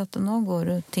egentlig, for at nå går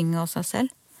det ting av seg selv.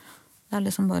 Det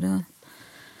liksom bare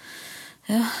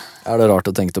ja. Det rart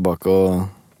å tenke tilbake og...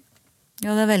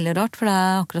 Ja, det veldig rart, for det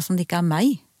akkurat som det ikke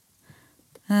meg.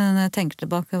 Når jeg tenker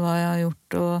tilbake hva jeg har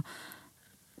gjort og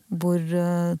hvor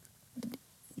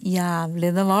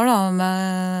jævlig det var da med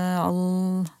all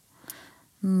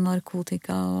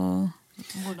narkotika og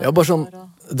ja, bare sånn,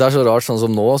 det så rart, sånn som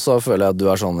nå så føler jeg at du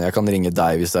sånn, jeg kan ringe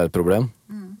deg hvis det et problem,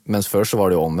 mens før så var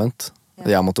det jo omvendt.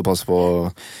 Jeg måtte passe på å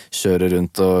kjøre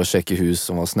rundt og sjekke hus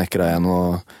som var snekret igjen,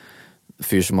 og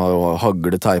fyr som har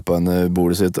hagleteipa henne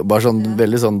bordet sitt, bare sånn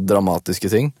veldig sånn dramatiske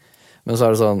ting. Men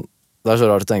så det sånn, det så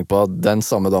rart å tenke på at den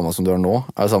samme dama som du nå,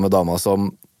 den samme dama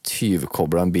som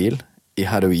tyvkoblet en bil i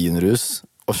heroinrus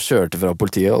og kjørte fra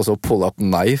politiet, og så pull up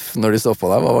knife når de stoppet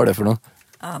deg. Hva var det for noe?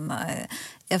 Ja, nei...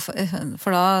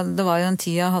 For da, det var jo en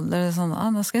tid jeg hadde sånn,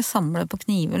 nå skal jeg samle på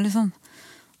kniver, liksom.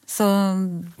 Så...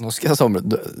 Nå skal jeg samle...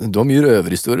 Du har mye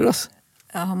røverhistorier, altså.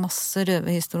 Jeg har masse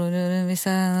røverhistorier. Hvis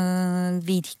jeg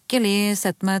virkelig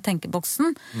setter meg i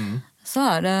tenkeboksen,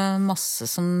 så det masse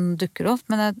som dukker opp.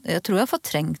 Men jeg tror jeg har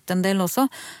fortrengt en del også.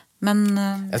 Men...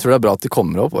 Jeg tror det bra at de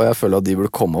kommer opp, og jeg føler at de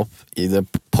burde komme opp i det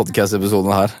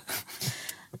podcast-episoden her.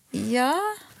 Ja.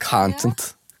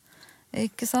 Content. Ja.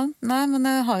 Ikke sant? Nei, men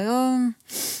jeg har jo...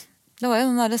 Det var jo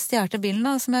den der stjerte bilen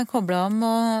da, som jeg koblet om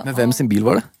og... Men hvem sin bil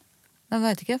var det? Jeg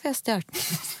vet ikke, for jeg stjerte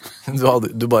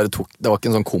du bare tok... Det var ikke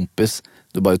en sånn kompis,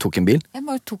 du bare tok en bil? Jeg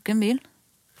bare tok en bil.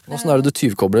 Hvordan det du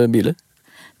tyvkobler biler?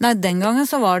 Nei, den gangen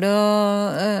så var det jo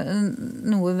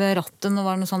noe ved ratten,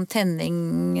 og var noe sånn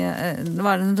tenning... Det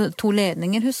var 2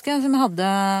 ledninger, husker jeg, som jeg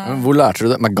hadde... Hvor lærte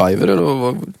du det? MacGyver, eller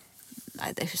hva?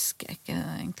 Nei, det husker jeg ikke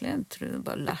egentlig. Jeg tror jeg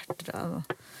bare lærte det av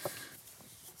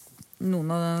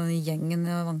noen av gjengen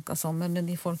jeg vanka sammen, eller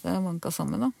de folka jeg vanka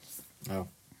sammen, da. Ja.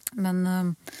 Men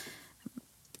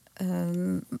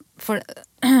for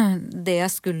det jeg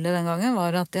skulle den gangen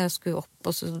var at jeg skulle opp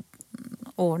og så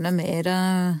ordne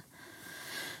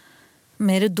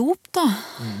mer dop, da.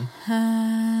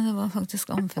 Det var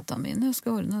faktisk amfetamin jeg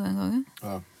skulle ordne den gangen.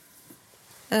 Ja.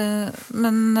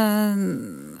 Men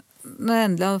når jeg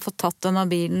endelig hadde fått tatt den av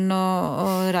bilen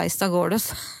og reist av gårde,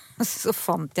 så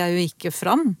fant jeg jo ikke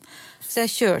fram. Så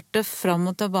jeg kjørte fram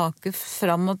og tilbake,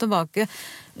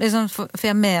 liksom, for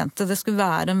jeg mente det skulle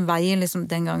være en vei liksom,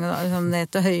 den gangen, liksom,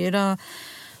 ned til høyre,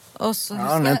 Og så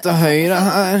ned til høyre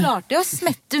her. klarte jeg å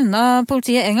smette unna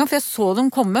politiet en gang, for jeg så dem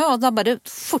komme, og da bare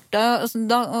forta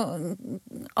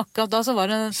akkurat da så var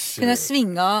det kunne jeg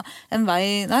svinge av en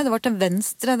vei. Nei, det var til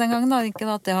venstre den gangen, da. Ikke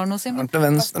at det har noe å si. Men Til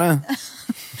venstre.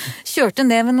 kjørte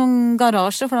ned ved noen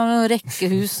garasjer, for det var noen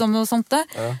rekkehus og noe sånt der.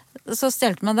 Så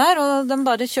stelte meg der, og de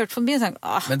bare kjørte forbi. Og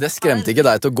tenkte, Men det skremte ikke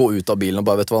deg til å gå ut av bilen og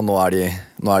bare, vet du hva, nå er de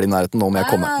i nærheten, nå må jeg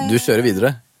komme. Nei. Du kjører videre.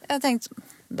 Jeg tenkte,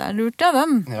 der lurte jeg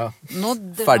dem. Ja. Nå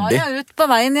drar Ferdig. jeg ut på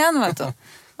veien igjen, vet du.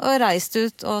 Og reiste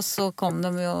ut, og så kom de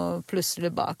jo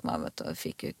plutselig bak meg, vet du. Og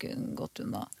fikk jo ikke gått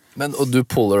unna. Men, og du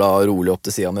puller da rolig opp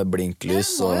til siden med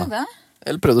blinklys Jeg må jo og... det.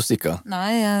 Eller prøvde du å stikke av? Nei,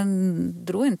 jeg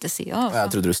dro inn til siden. Altså.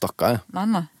 Jeg trodde du stakk av, jeg.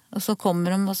 Nei. Og så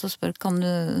kommer de og så spør, kan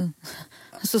du...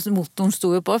 Så motoren sto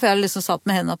jo på, for jeg liksom satt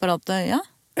med hendene på apparatet, ja.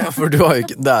 Ja, for du har jo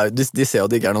ikke... de ser jo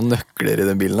at det ikke er noen nøkler i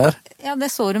den bilen her. Ja, det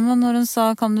så de når hun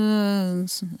sa, kan du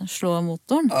slå av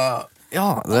motoren?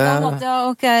 Ja, Da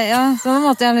måtte jeg, så da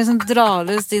måtte jeg liksom dra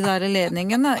løs de der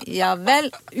ledningene. Ja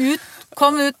vel,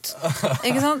 kom ut,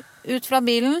 ikke sant? Ut fra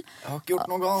bilen. Jeg har ikke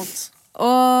gjort noe galt.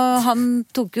 Og han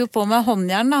tok jo på meg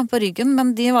håndjern da, på ryggen,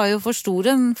 men de var jo for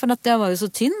store, for at jeg var jo så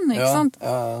tynn, ikke sant?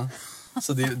 Ja.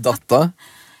 Så de datta?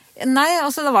 Nei,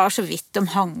 altså det var så vidt de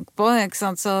hang på, ikke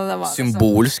sant? Så det var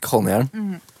Symbolsk håndjern.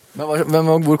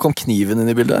 Men hvor kom kniven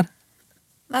inn i bildet her?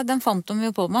 Nei, den fant de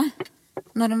jo på meg.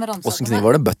 Når de ransaket Hvordan kniv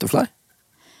var det? Butterfly?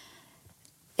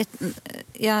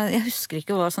 Jeg husker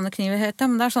ikke hva sånne kniver heter,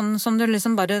 men det er sånn som du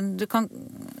liksom bare, du kan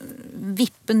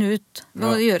vippe den ut ved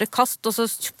å gjøre kast, og så...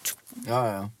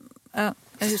 Ja. Ja,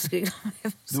 jeg husker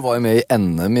ikke. Du var jo med i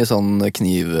NM i sånn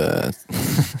kniv...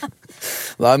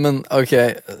 Nei, men ok.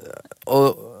 Og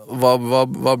hva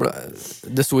ble...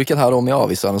 Det sto ikke her om i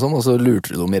avisen og sånn, og så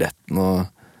lurte du dem i retten og...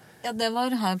 Ja, det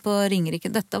var her på Ringerike.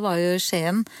 Dette var jo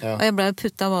Skien, og jeg ble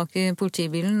puttet bak i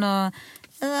politibilen, og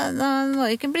da var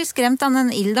jeg ikke blitt skremt av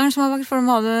den ilderen som var bak, for de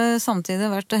hadde samtidig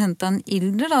vært og hentet en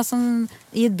ilder da, som,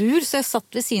 i et bur, så jeg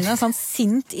satt ved siden av en sånn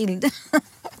sint ilder.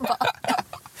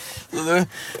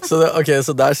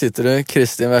 Så der sitter du,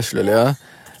 Kristin Veslelia,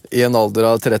 i en alder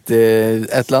av 30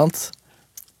 et eller annet.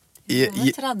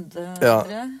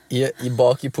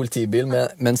 Bak i politibil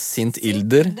med en sint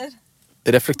ilder.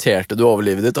 Reflekterte du over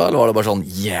livet ditt da, eller var det bare sånn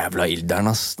jævla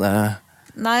ilderen, ass?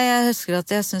 Nei, jeg husker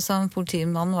at jeg syntes han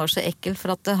politimannen var så ekkel,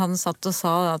 for at han satt og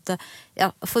sa at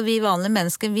ja, for vi vanlige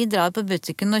mennesker, vi drar på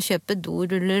butikken og kjøper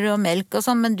doruller og melk og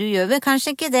sånn, men du gjør vel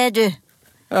kanskje ikke det, du?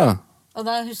 Ja. Og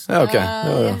da husker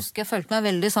jeg husker jeg følte meg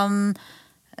veldig sånn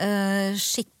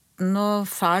skitten og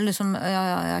fæl, liksom. Jeg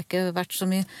har ikke vært så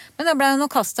mye. Men jeg ble nå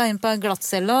kastet inn på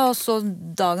glattcella, og så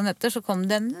dagen etter så kom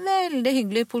det en veldig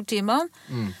hyggelig politimann.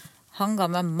 Han ga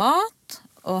meg mat,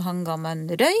 og han ga meg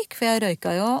en røyk, for jeg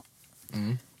røyka jo.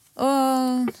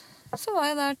 Og så var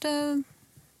jeg der til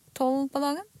 12 på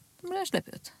dagen. Så ble jeg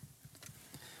sluppet ut.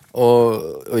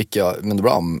 Og ikke, men du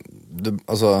ble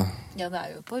altså... Ja, det er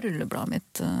jo på rullebladet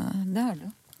mitt. Det er det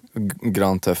jo.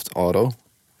 Grand Theft Auto.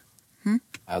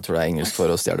 Jeg tror det er engelsk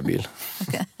for å stjele bil.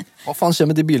 Okay. Hva faen skjer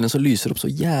med de bilene som lyser opp så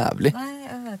jævlig? Nei,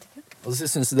 jeg vet ikke. Og de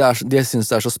synes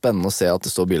det er så spennende å se at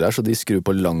det står bil her, så de skrur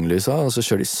på langlysa, og så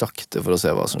kjører de sakte for å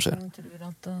se hva som skjer. Jeg tror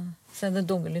at se det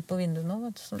dogger litt på vinduet nå,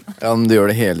 vet du. Ja, men det gjør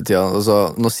det hele tiden. Altså,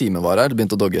 når Simen var her, det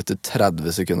begynte å dogge etter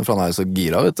 30 sekunder, for han er jo så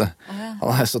gira, vet du.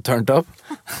 Han er jo så turned up.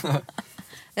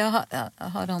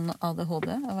 Har han ADHD?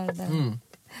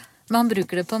 Men han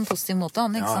bruker det på en positiv måte,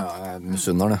 han, ikke sant? Ja, jeg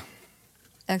misunner det.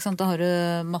 Ikke sant, da har du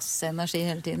masse energi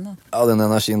hele tiden. Da. Ja, den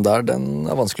energien der, den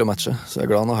er vanskelig å matche, så jeg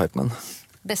er glad han har hype med den.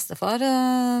 Bestefar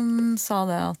sa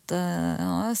det at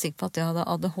han er sikker på at jeg hadde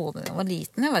ADHD da jeg var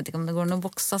liten. Jeg vet ikke om det går noe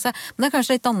voks av seg. Men det er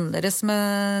kanskje litt annerledes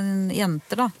med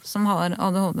jenter da, som har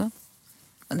ADHD.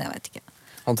 Men jeg vet ikke.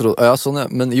 Han trodde, ja, sånn, ja.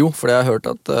 Men jo, for jeg har hørt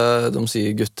at de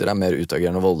sier gutter er mer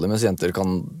utagerende og voldelige, mens jenter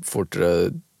kan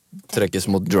fortere trekkes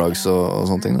mot drugs og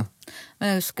sånne ting. Da.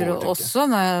 Men jeg husker også,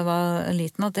 når jeg var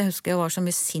liten, at jeg husker jeg var så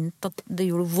mye sint at det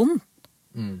gjorde vondt.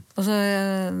 Altså,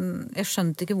 jeg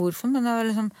skjønte ikke hvorfor, men jeg var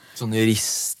liksom sånn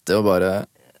riste og bare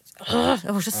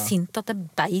jeg var så sint at jeg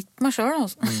beit meg selv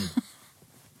altså.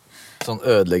 Sånn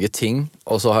ødelegge ting,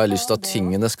 og så har jeg lyst til at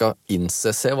tingene skal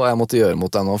innse. Se hva jeg måtte gjøre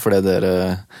mot deg nå, fordi dere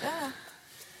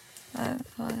det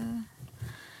har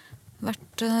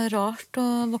vært rart å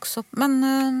vokse opp,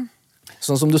 men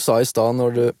sånn som du sa i stad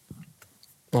når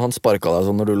han sparket deg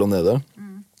sånn når du lå nede,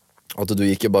 at du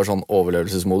gikk i bare sånn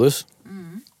overlevelsesmodus.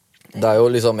 Det er jo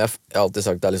liksom, jeg har alltid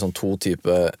sagt det er liksom 2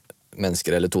 typer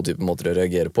mennesker eller 2 typer måter å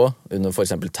reagere på under for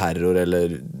eksempel terror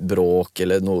eller bråk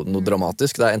eller noe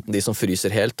dramatisk. Det er enten de som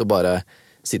fryser helt og bare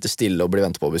sitter stille og blir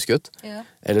ventet på å bli skutt,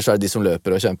 eller så er det de som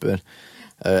løper og kjemper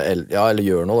eller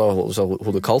gjør noe og holder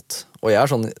hodet kaldt. Og jeg er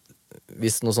sånn,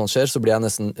 hvis noe sånt skjer, så blir jeg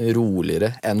nesten roligere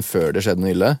enn før det skjedde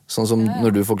noe ille. Sånn som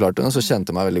når du forklarte det, så kjente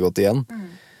jeg meg veldig godt igjen.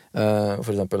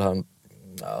 For eksempel her,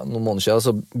 noen måneder siden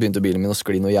så begynte bilen min å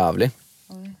skli noe jævlig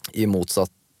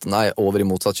over i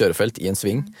motsatt kjørefelt i en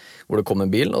sving, hvor det kom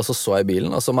en bil, og så jeg bilen,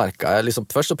 og så merket jeg liksom,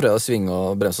 først så prøvde jeg å svinge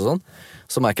og bremse og sånn,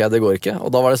 så merket jeg det går ikke, og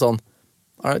da var det sånn,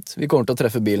 alright, vi kommer til å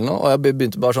treffe bilen nå, og jeg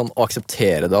begynte bare sånn å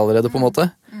akseptere det allerede på en måte,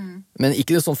 men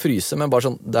ikke det sånn fryse, men bare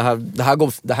sånn, det her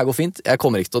går fint, jeg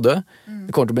kommer ikke til å dø, det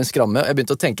kommer til å bli en skramme, jeg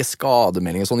begynte å tenke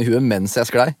skademeldinger sånn i huet mens jeg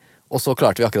sklei, og så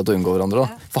klarte vi akkurat å unngå hverandre da.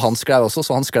 For han sklei også,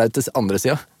 så han sklei til andre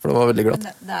siden, for det var veldig glatt.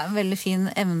 Det en veldig fin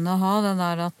evne å ha, det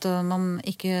der at man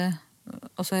ikke...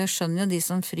 Altså, jeg skjønner jo de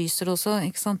som fryser også,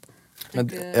 ikke sant? Men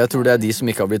jeg tror det de som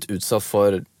ikke har blitt utsatt for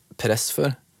press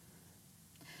før.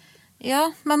 Ja,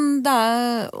 men det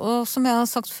og som jeg har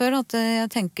sagt før, at jeg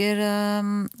tenker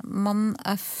man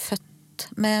født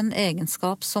med en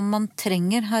egenskap som man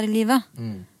trenger her i livet.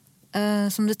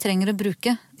 Som du trenger å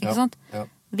bruke, ikke sant? Ja.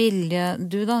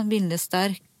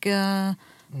 Viljesterk,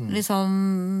 liksom,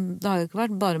 det har jo ikke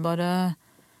vært bare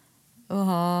å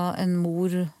ha en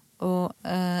mor og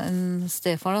en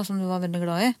stefar da, som du var veldig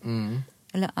glad i,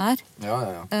 eller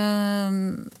Ja.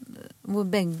 Hvor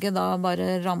begge da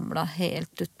bare ramlet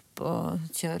helt ut på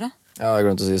kjøret. Ja, jeg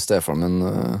glemte å si stefaren min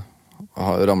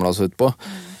har ramlet så ut på.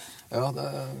 Ja,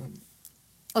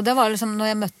 Og det var liksom, når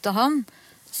jeg møtte han,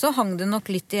 så hang det nok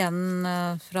litt igjen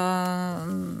fra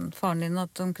faren din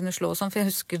at han kunne slå sånn, for jeg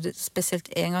husker spesielt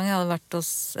en gang jeg hadde vært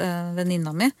hos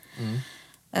venninna mi,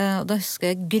 og da husker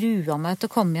jeg grua meg til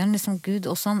å komme igjen, liksom, Gud,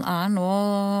 hvordan nå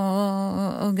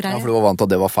og greier. Ja, for du var vant til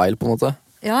at det var feil, på en måte?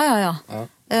 Ja.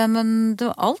 Men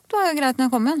alt var jo greit når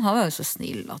jeg kom igjen. Han var jo så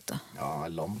snill at det. Ja,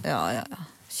 lam. Ja.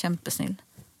 Kjempesnill.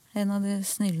 En av de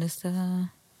snilleste jeg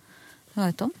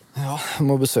vet om. Ja, jeg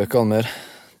må besøke han mer.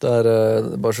 Det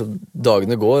bare så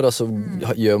dagene går, altså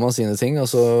gjør man sine ting, og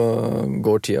så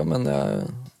går tida, men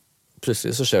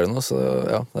plutselig så skjer det noe, så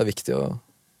ja, det er viktig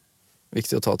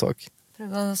å ta tak.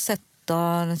 Prøve å sette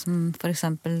av liksom, for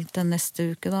eksempel til neste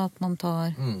uke da, at man tar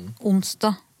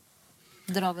onsdag,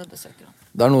 drar vi og besøker han.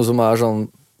 Det er noe som sånn,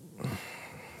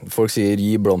 folk sier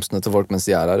gi blomstene til folk mens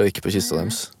de her, og ikke på kista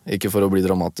deres. Ikke for å bli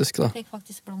dramatisk da. Jeg fikk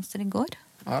faktisk blomster i går.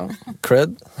 Ja, cred.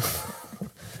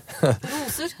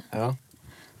 Roser. Ja.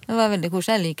 Det var veldig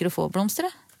koselig, jeg liker å få blomster.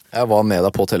 Jeg var med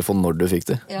deg på telefon når du fikk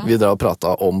det. Ja. Vi drev og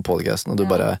pratet om podcasten, og du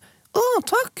bare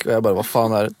takk! Og jeg bare, hva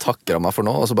faen takker han meg for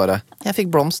nå? Og så bare, jeg fikk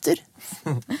blomster.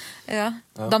 Ja.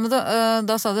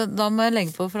 Da sa du, da må jeg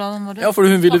legge på, for da må du for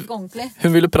hun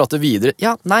ville prate videre.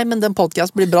 Ja, nei, men den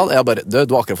podcast blir bra. Jeg bare, du har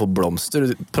akkurat fått blomster,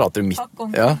 du prater midt. Takk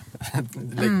ordentlig. Ja,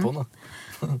 legg på nå.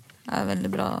 Det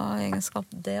veldig bra egenskap,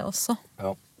 det også.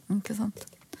 Ja. Ikke sant?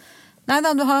 Nei da,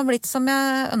 du har blitt som jeg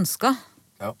ønsket.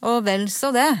 Ja. Og vel så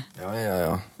det.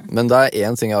 Ja. Men det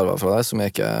en ting jeg arvet fra deg som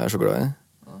jeg ikke så glad i.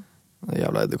 De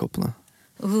jævla edderkoppene.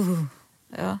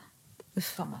 Ja.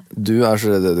 Uffa meg. Du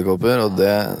så redd edderkopper, og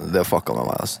det fucka med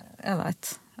meg, altså. Jeg vet.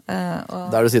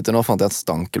 Der du sitter nå, fant jeg et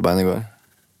stankelbein i går.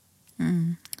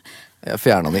 Jeg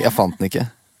fjernet den ikke, jeg fant den ikke.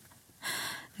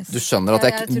 Du skjønner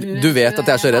at du vet at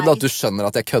jeg så redd, at du skjønner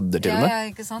at jeg kødder til og med. Ja,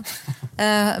 ikke sant?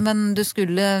 Men du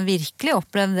skulle virkelig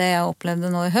oppleve det jeg opplevde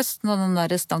nå i høst, når den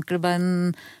der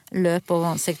stankelbeinen løp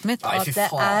over ansiktet mitt. Nei, at det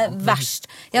verst.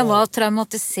 Jeg var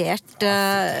traumatisert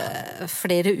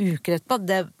flere uker etterpå.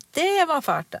 Det var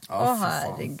fælt. Å,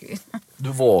 herregud. Du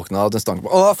våkna av den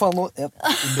stankelbeinen. Å, faen, jeg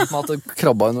begynte med at det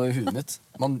krabba i noe i huet mitt.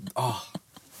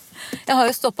 Jeg har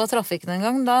jo stoppet trafikken en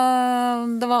gang.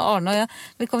 Det var Arne og jeg.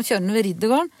 Vi kom kjørende ved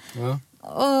Riddergården. Ja.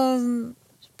 Og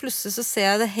plutselig så ser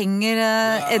jeg det henger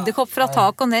edderkopp fra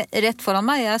taket og ned rett foran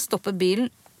meg. Jeg stopper bilen,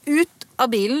 ut av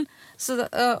bilen,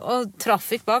 og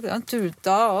trafikk bak. Han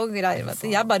tuta og greier.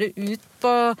 Jeg bare ut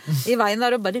i veien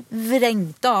der og bare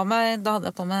vrengte av meg. Da hadde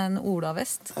jeg på meg en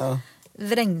Ola-vest. Ja.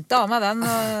 Vrengte av meg den.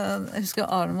 Og jeg husker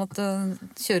Arne måtte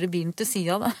kjøre bilen til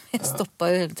siden da. Jeg stoppet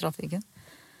jo hele trafikken.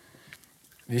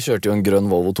 Vi kjørte jo en grønn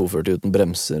Volvo 240 uten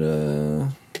bremser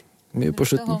mye på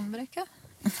slutten.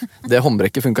 Det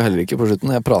håndbrekket funket heller ikke på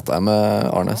slutten. Jeg pratet med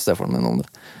Arne, stefaren min, om det.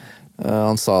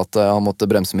 Han sa at han måtte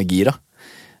bremse med gira.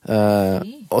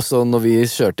 Og så når vi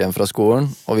kjørte hjem fra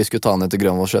skolen, og vi skulle ta ned til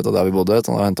Grønvollsletta der vi bodde,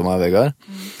 han hadde hentet meg Vegard,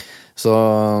 så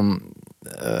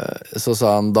sa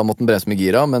han, da måtte han bremse med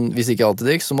gira, men hvis ikke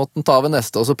alltid gikk, så måtte han ta ved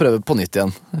neste, og så prøve på nytt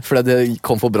igjen. For det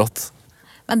kom for brått.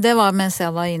 Men det var mens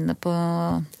jeg var inne på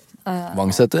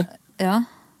Vangseter? Ja.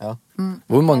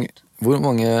 Hvor mange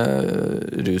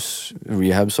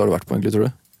rus-rehabs har du vært på egentlig, tror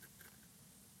du?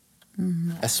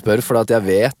 Jeg spør fordi at jeg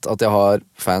vet at jeg har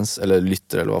fans, eller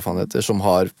lyttere, eller hva faen det heter, som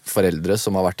har foreldre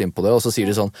som har vært inne på det, og så sier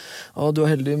de sånn, du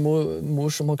er heldig mor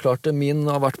som har klart det, min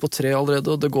har vært på 3 allerede,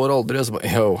 og det går aldri, og så bare,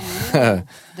 yo.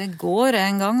 Det går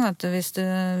en gang, vet du, hvis du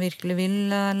virkelig vil,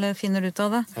 eller finner ut av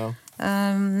det. Ja.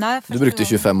 Nei, Du brukte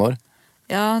 25 år?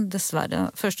 Ja, dessverre.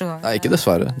 Første gang Nei, ikke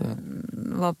dessverre.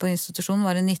 var på institusjon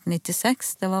var i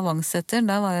 1996. Det var Vangseter.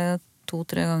 Der var jeg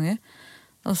 2-3 ganger.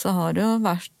 Og så har det jo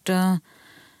vært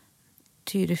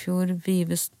Tyrifjord,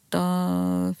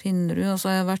 Vivestad, Finnerud. Og så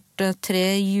har jeg vært 3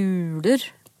 juler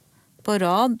på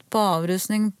rad på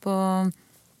avrusning på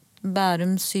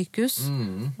Bærum sykehus.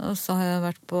 Og så har jeg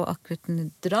vært på akutten i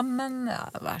Drammen. Jeg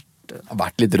har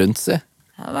vært litt rundt, si.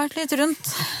 Jeg har vært litt rundt.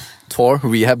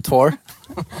 Rehab tour.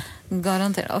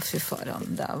 Garantert. Fy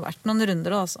faen. Det har vært noen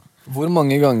runder, altså. Hvor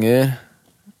mange ganger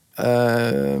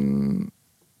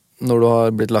når du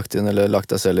har blitt lagt inn, eller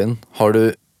lagt deg selv inn, har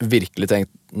du virkelig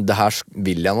tenkt, det her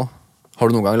vil jeg nå? Har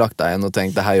du noen gang lagt deg inn og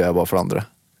tenkt, det her gjør jeg bare for andre?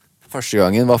 Første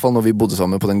gangen, i hvert fall når vi bodde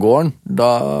sammen på den gården,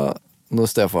 når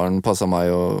stefaren passet meg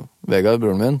og Vegard,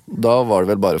 broren min, da var det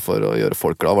vel bare for å gjøre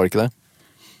folk glad, var det ikke det?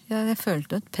 Ja, jeg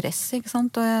følte et press, ikke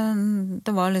sant? Og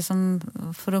det var liksom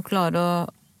for å klare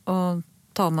å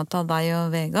ta med til deg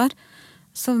og Vegard,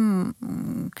 så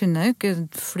kunne jeg jo ikke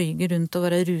flyge rundt og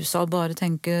være rusa og bare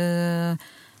tenke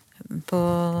på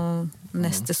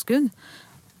neste skudd.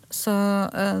 Så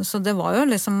det var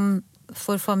jo liksom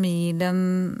for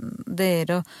familien,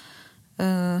 dere,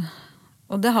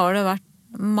 og det har det vært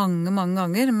mange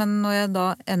ganger, men når jeg da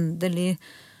endelig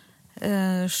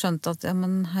skjønte at, ja,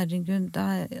 men herregud,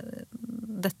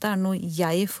 dette er noe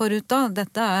jeg får ut av,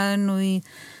 dette er noe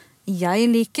jeg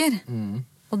liker.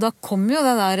 Og da kom jo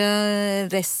det der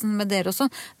resten med dere også,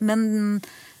 men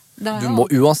du må,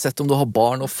 uansett om du har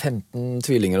barn og 15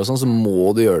 tvillinger og sånn, så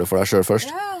må du gjøre det for deg selv først.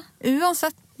 Ja,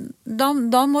 uansett. Da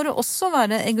må du også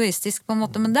være egoistisk på en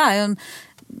måte, men det er jo en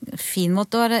fin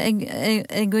måte å være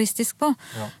egoistisk på.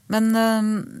 Ja. Men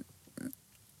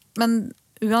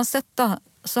uansett da,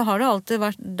 så har det alltid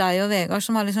vært deg og Vegard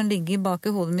som har liksom ligget bak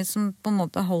i hodet mitt, som på en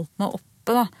måte har holdt meg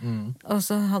oppe da. Og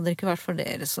så hadde det ikke vært for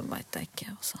dere, så vet jeg ikke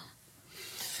også.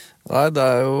 Nei, det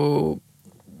er jo,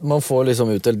 man får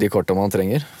liksom utdelt de kortene man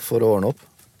trenger for å ordne opp.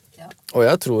 Ja. Og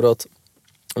jeg tror at,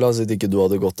 la oss si at ikke du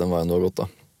hadde gått den veien du har gått da,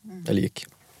 eller gikk,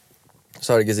 så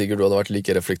er det ikke sikkert du hadde vært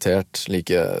like reflektert,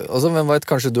 altså hvem vet,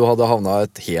 kanskje du hadde havnet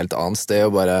et helt annet sted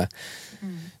og bare,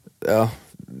 ja,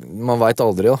 man vet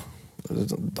aldri da.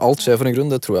 Alt skjer for en grunn,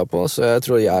 det tror jeg på, så jeg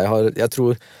tror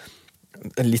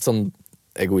litt sånn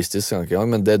egoistisk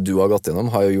men det du har gått gjennom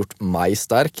har jo gjort meg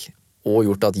sterk, og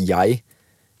gjort at jeg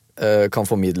kan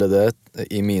formidle det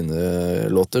i mine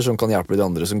låter som kan hjelpe de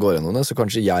andre som går gjennom det, så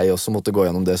kanskje jeg også måtte gå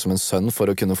gjennom det som en sønn for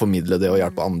å kunne formidle det og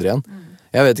hjelpe andre igjen.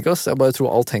 Jeg vet ikke, jeg bare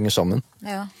tror alt henger sammen.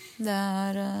 Ja, det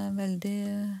er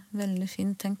veldig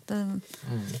fint tenkt.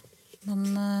 Men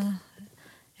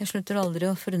jeg slutter aldri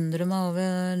å forundre meg over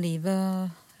livet.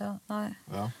 Ja, nei.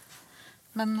 Ja.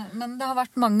 Men det har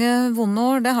vært mange vonde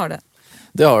år, det har det.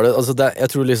 Det har det, altså jeg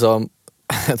tror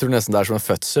nesten det er som en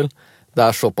fødsel. Det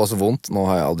er såpass vondt, nå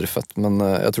har jeg aldri født, men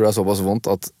jeg tror det er såpass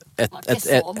vondt at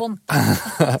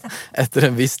etter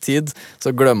en viss tid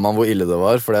så glemmer man hvor ille det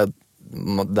var, for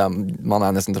man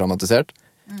er nesten traumatisert.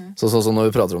 Så når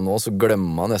vi prater om nå, så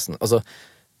glemmer man nesten, altså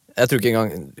jeg tror ikke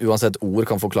engang uansett ord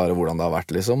kan forklare hvordan det har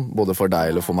vært liksom, både for deg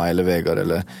eller for meg eller Vegard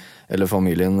eller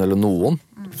familien eller noen,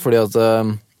 fordi at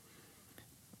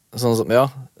sånn som, jeg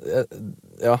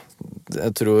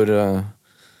tror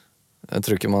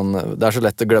ikke det er så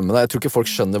lett å glemme det. Jeg tror ikke folk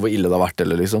skjønner hvor ille det har vært,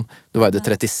 eller liksom. Du veide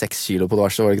 36 kilo på det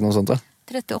verste, var det ikke noe sånt da?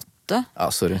 38.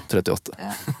 Ja, sorry, 38.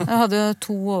 Ja. Jeg hadde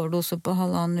 2 overdoser på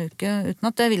 1,5 uke, uten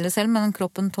at jeg ville selv, men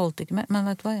kroppen tålte ikke mer. Men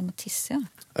vet du hva, jeg må tisse, ja.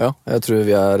 Ja, jeg tror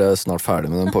vi er snart ferdig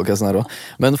med den podcasten her også.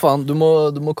 Men faen, du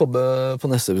må komme på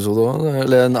neste episode også,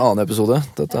 eller en annen episode.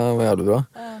 Dette var jævlig bra.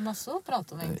 Masse å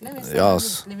prate om egentlig, hvis jeg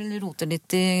virkelig vil rote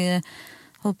litt i,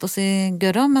 holdt på å si,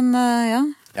 gørra, men ja.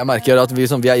 Jeg merker at vi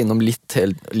er innom litt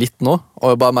nå,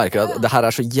 og jeg bare merker at det her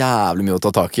er så jævlig mye å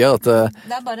ta tak i, at jeg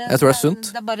tror det er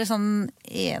sunt. Det er bare sånn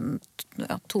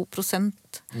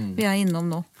 1-2% vi er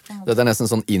innom nå. Dette er nesten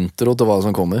sånn intro til hva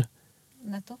som kommer.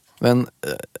 Nettopp. Men,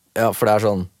 ja, for det er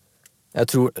sånn,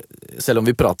 jeg tror, selv om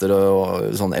vi prater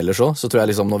sånn ellers også, så tror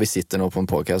jeg liksom når vi sitter nå på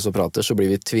en podcast og prater, så blir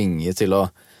vi tvinget til å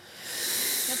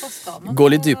gå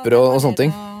litt dypere og sånne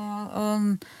ting.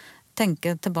 Og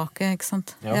tenke tilbake, ikke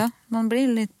sant? Ja, man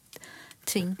blir litt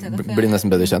tving til det. Blir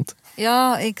nesten bedre kjent.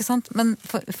 Ja, ikke sant? Men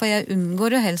for jeg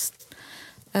unngår jo helst,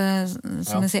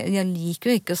 som jeg sier, jeg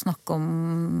liker jo ikke å snakke om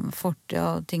fortid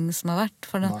og ting som har vært,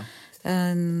 for det,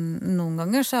 noen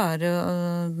ganger så er det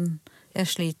jeg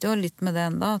sliter jo litt med det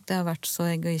enda, at jeg har vært så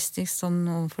egoistisk sånn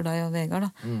overfor deg og Vegard,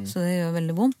 da. Så det gjør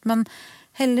veldig vondt. Men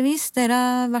heldigvis, dere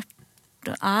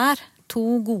er to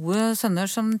gode sønner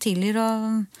som tidligere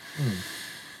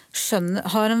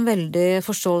har en veldig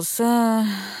forståelse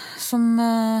som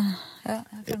jeg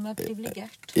føler meg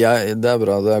privilegert. Det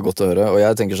bra, det godt å høre. Og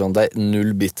jeg tenker sånn, det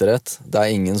null bitterhet.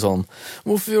 Det ingen sånn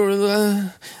 'Hvorfor gjorde du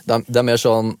det?' Det mer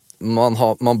sånn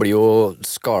man blir jo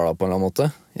skala på en eller annen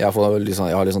måte. Jeg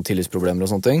har liksom tillitsproblemer og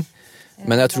sånne ting.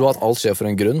 Men jeg tror at alt skjer for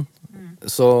en grunn.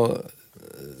 Så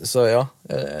ja.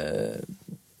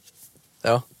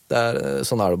 Ja,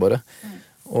 sånn er det bare.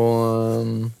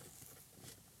 Og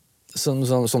som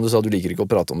du sa, du liker ikke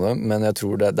å prate om det, men jeg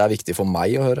tror det er viktig for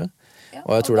meg å høre.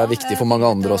 Og jeg tror det er viktig for mange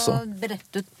andre også.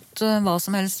 Brett ut hva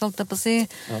som helst, holdt jeg på å si.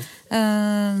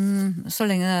 Så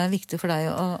lenge det er viktig for deg.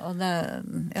 Og det,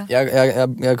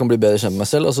 jeg kan bli bedre kjent med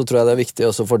meg selv, og så tror jeg det er viktig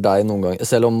også for deg noen ganger.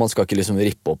 Selv om man skal ikke liksom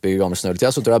rippe opp i gammel snø hele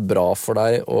tiden, så tror jeg det er bra for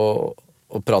deg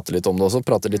å prate litt om det også.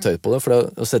 Prate litt høyt på det. For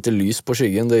å sette lys på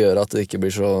skyggen, det gjør at det ikke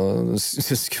blir så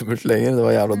skummelt lenger. Det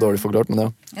var jævla dårlig forklart,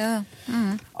 men ja.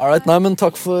 Alright, nei, men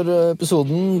takk for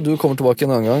episoden. Du kommer tilbake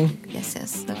en annen gang. Yes,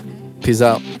 det var det. Peace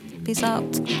out. Peace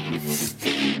out.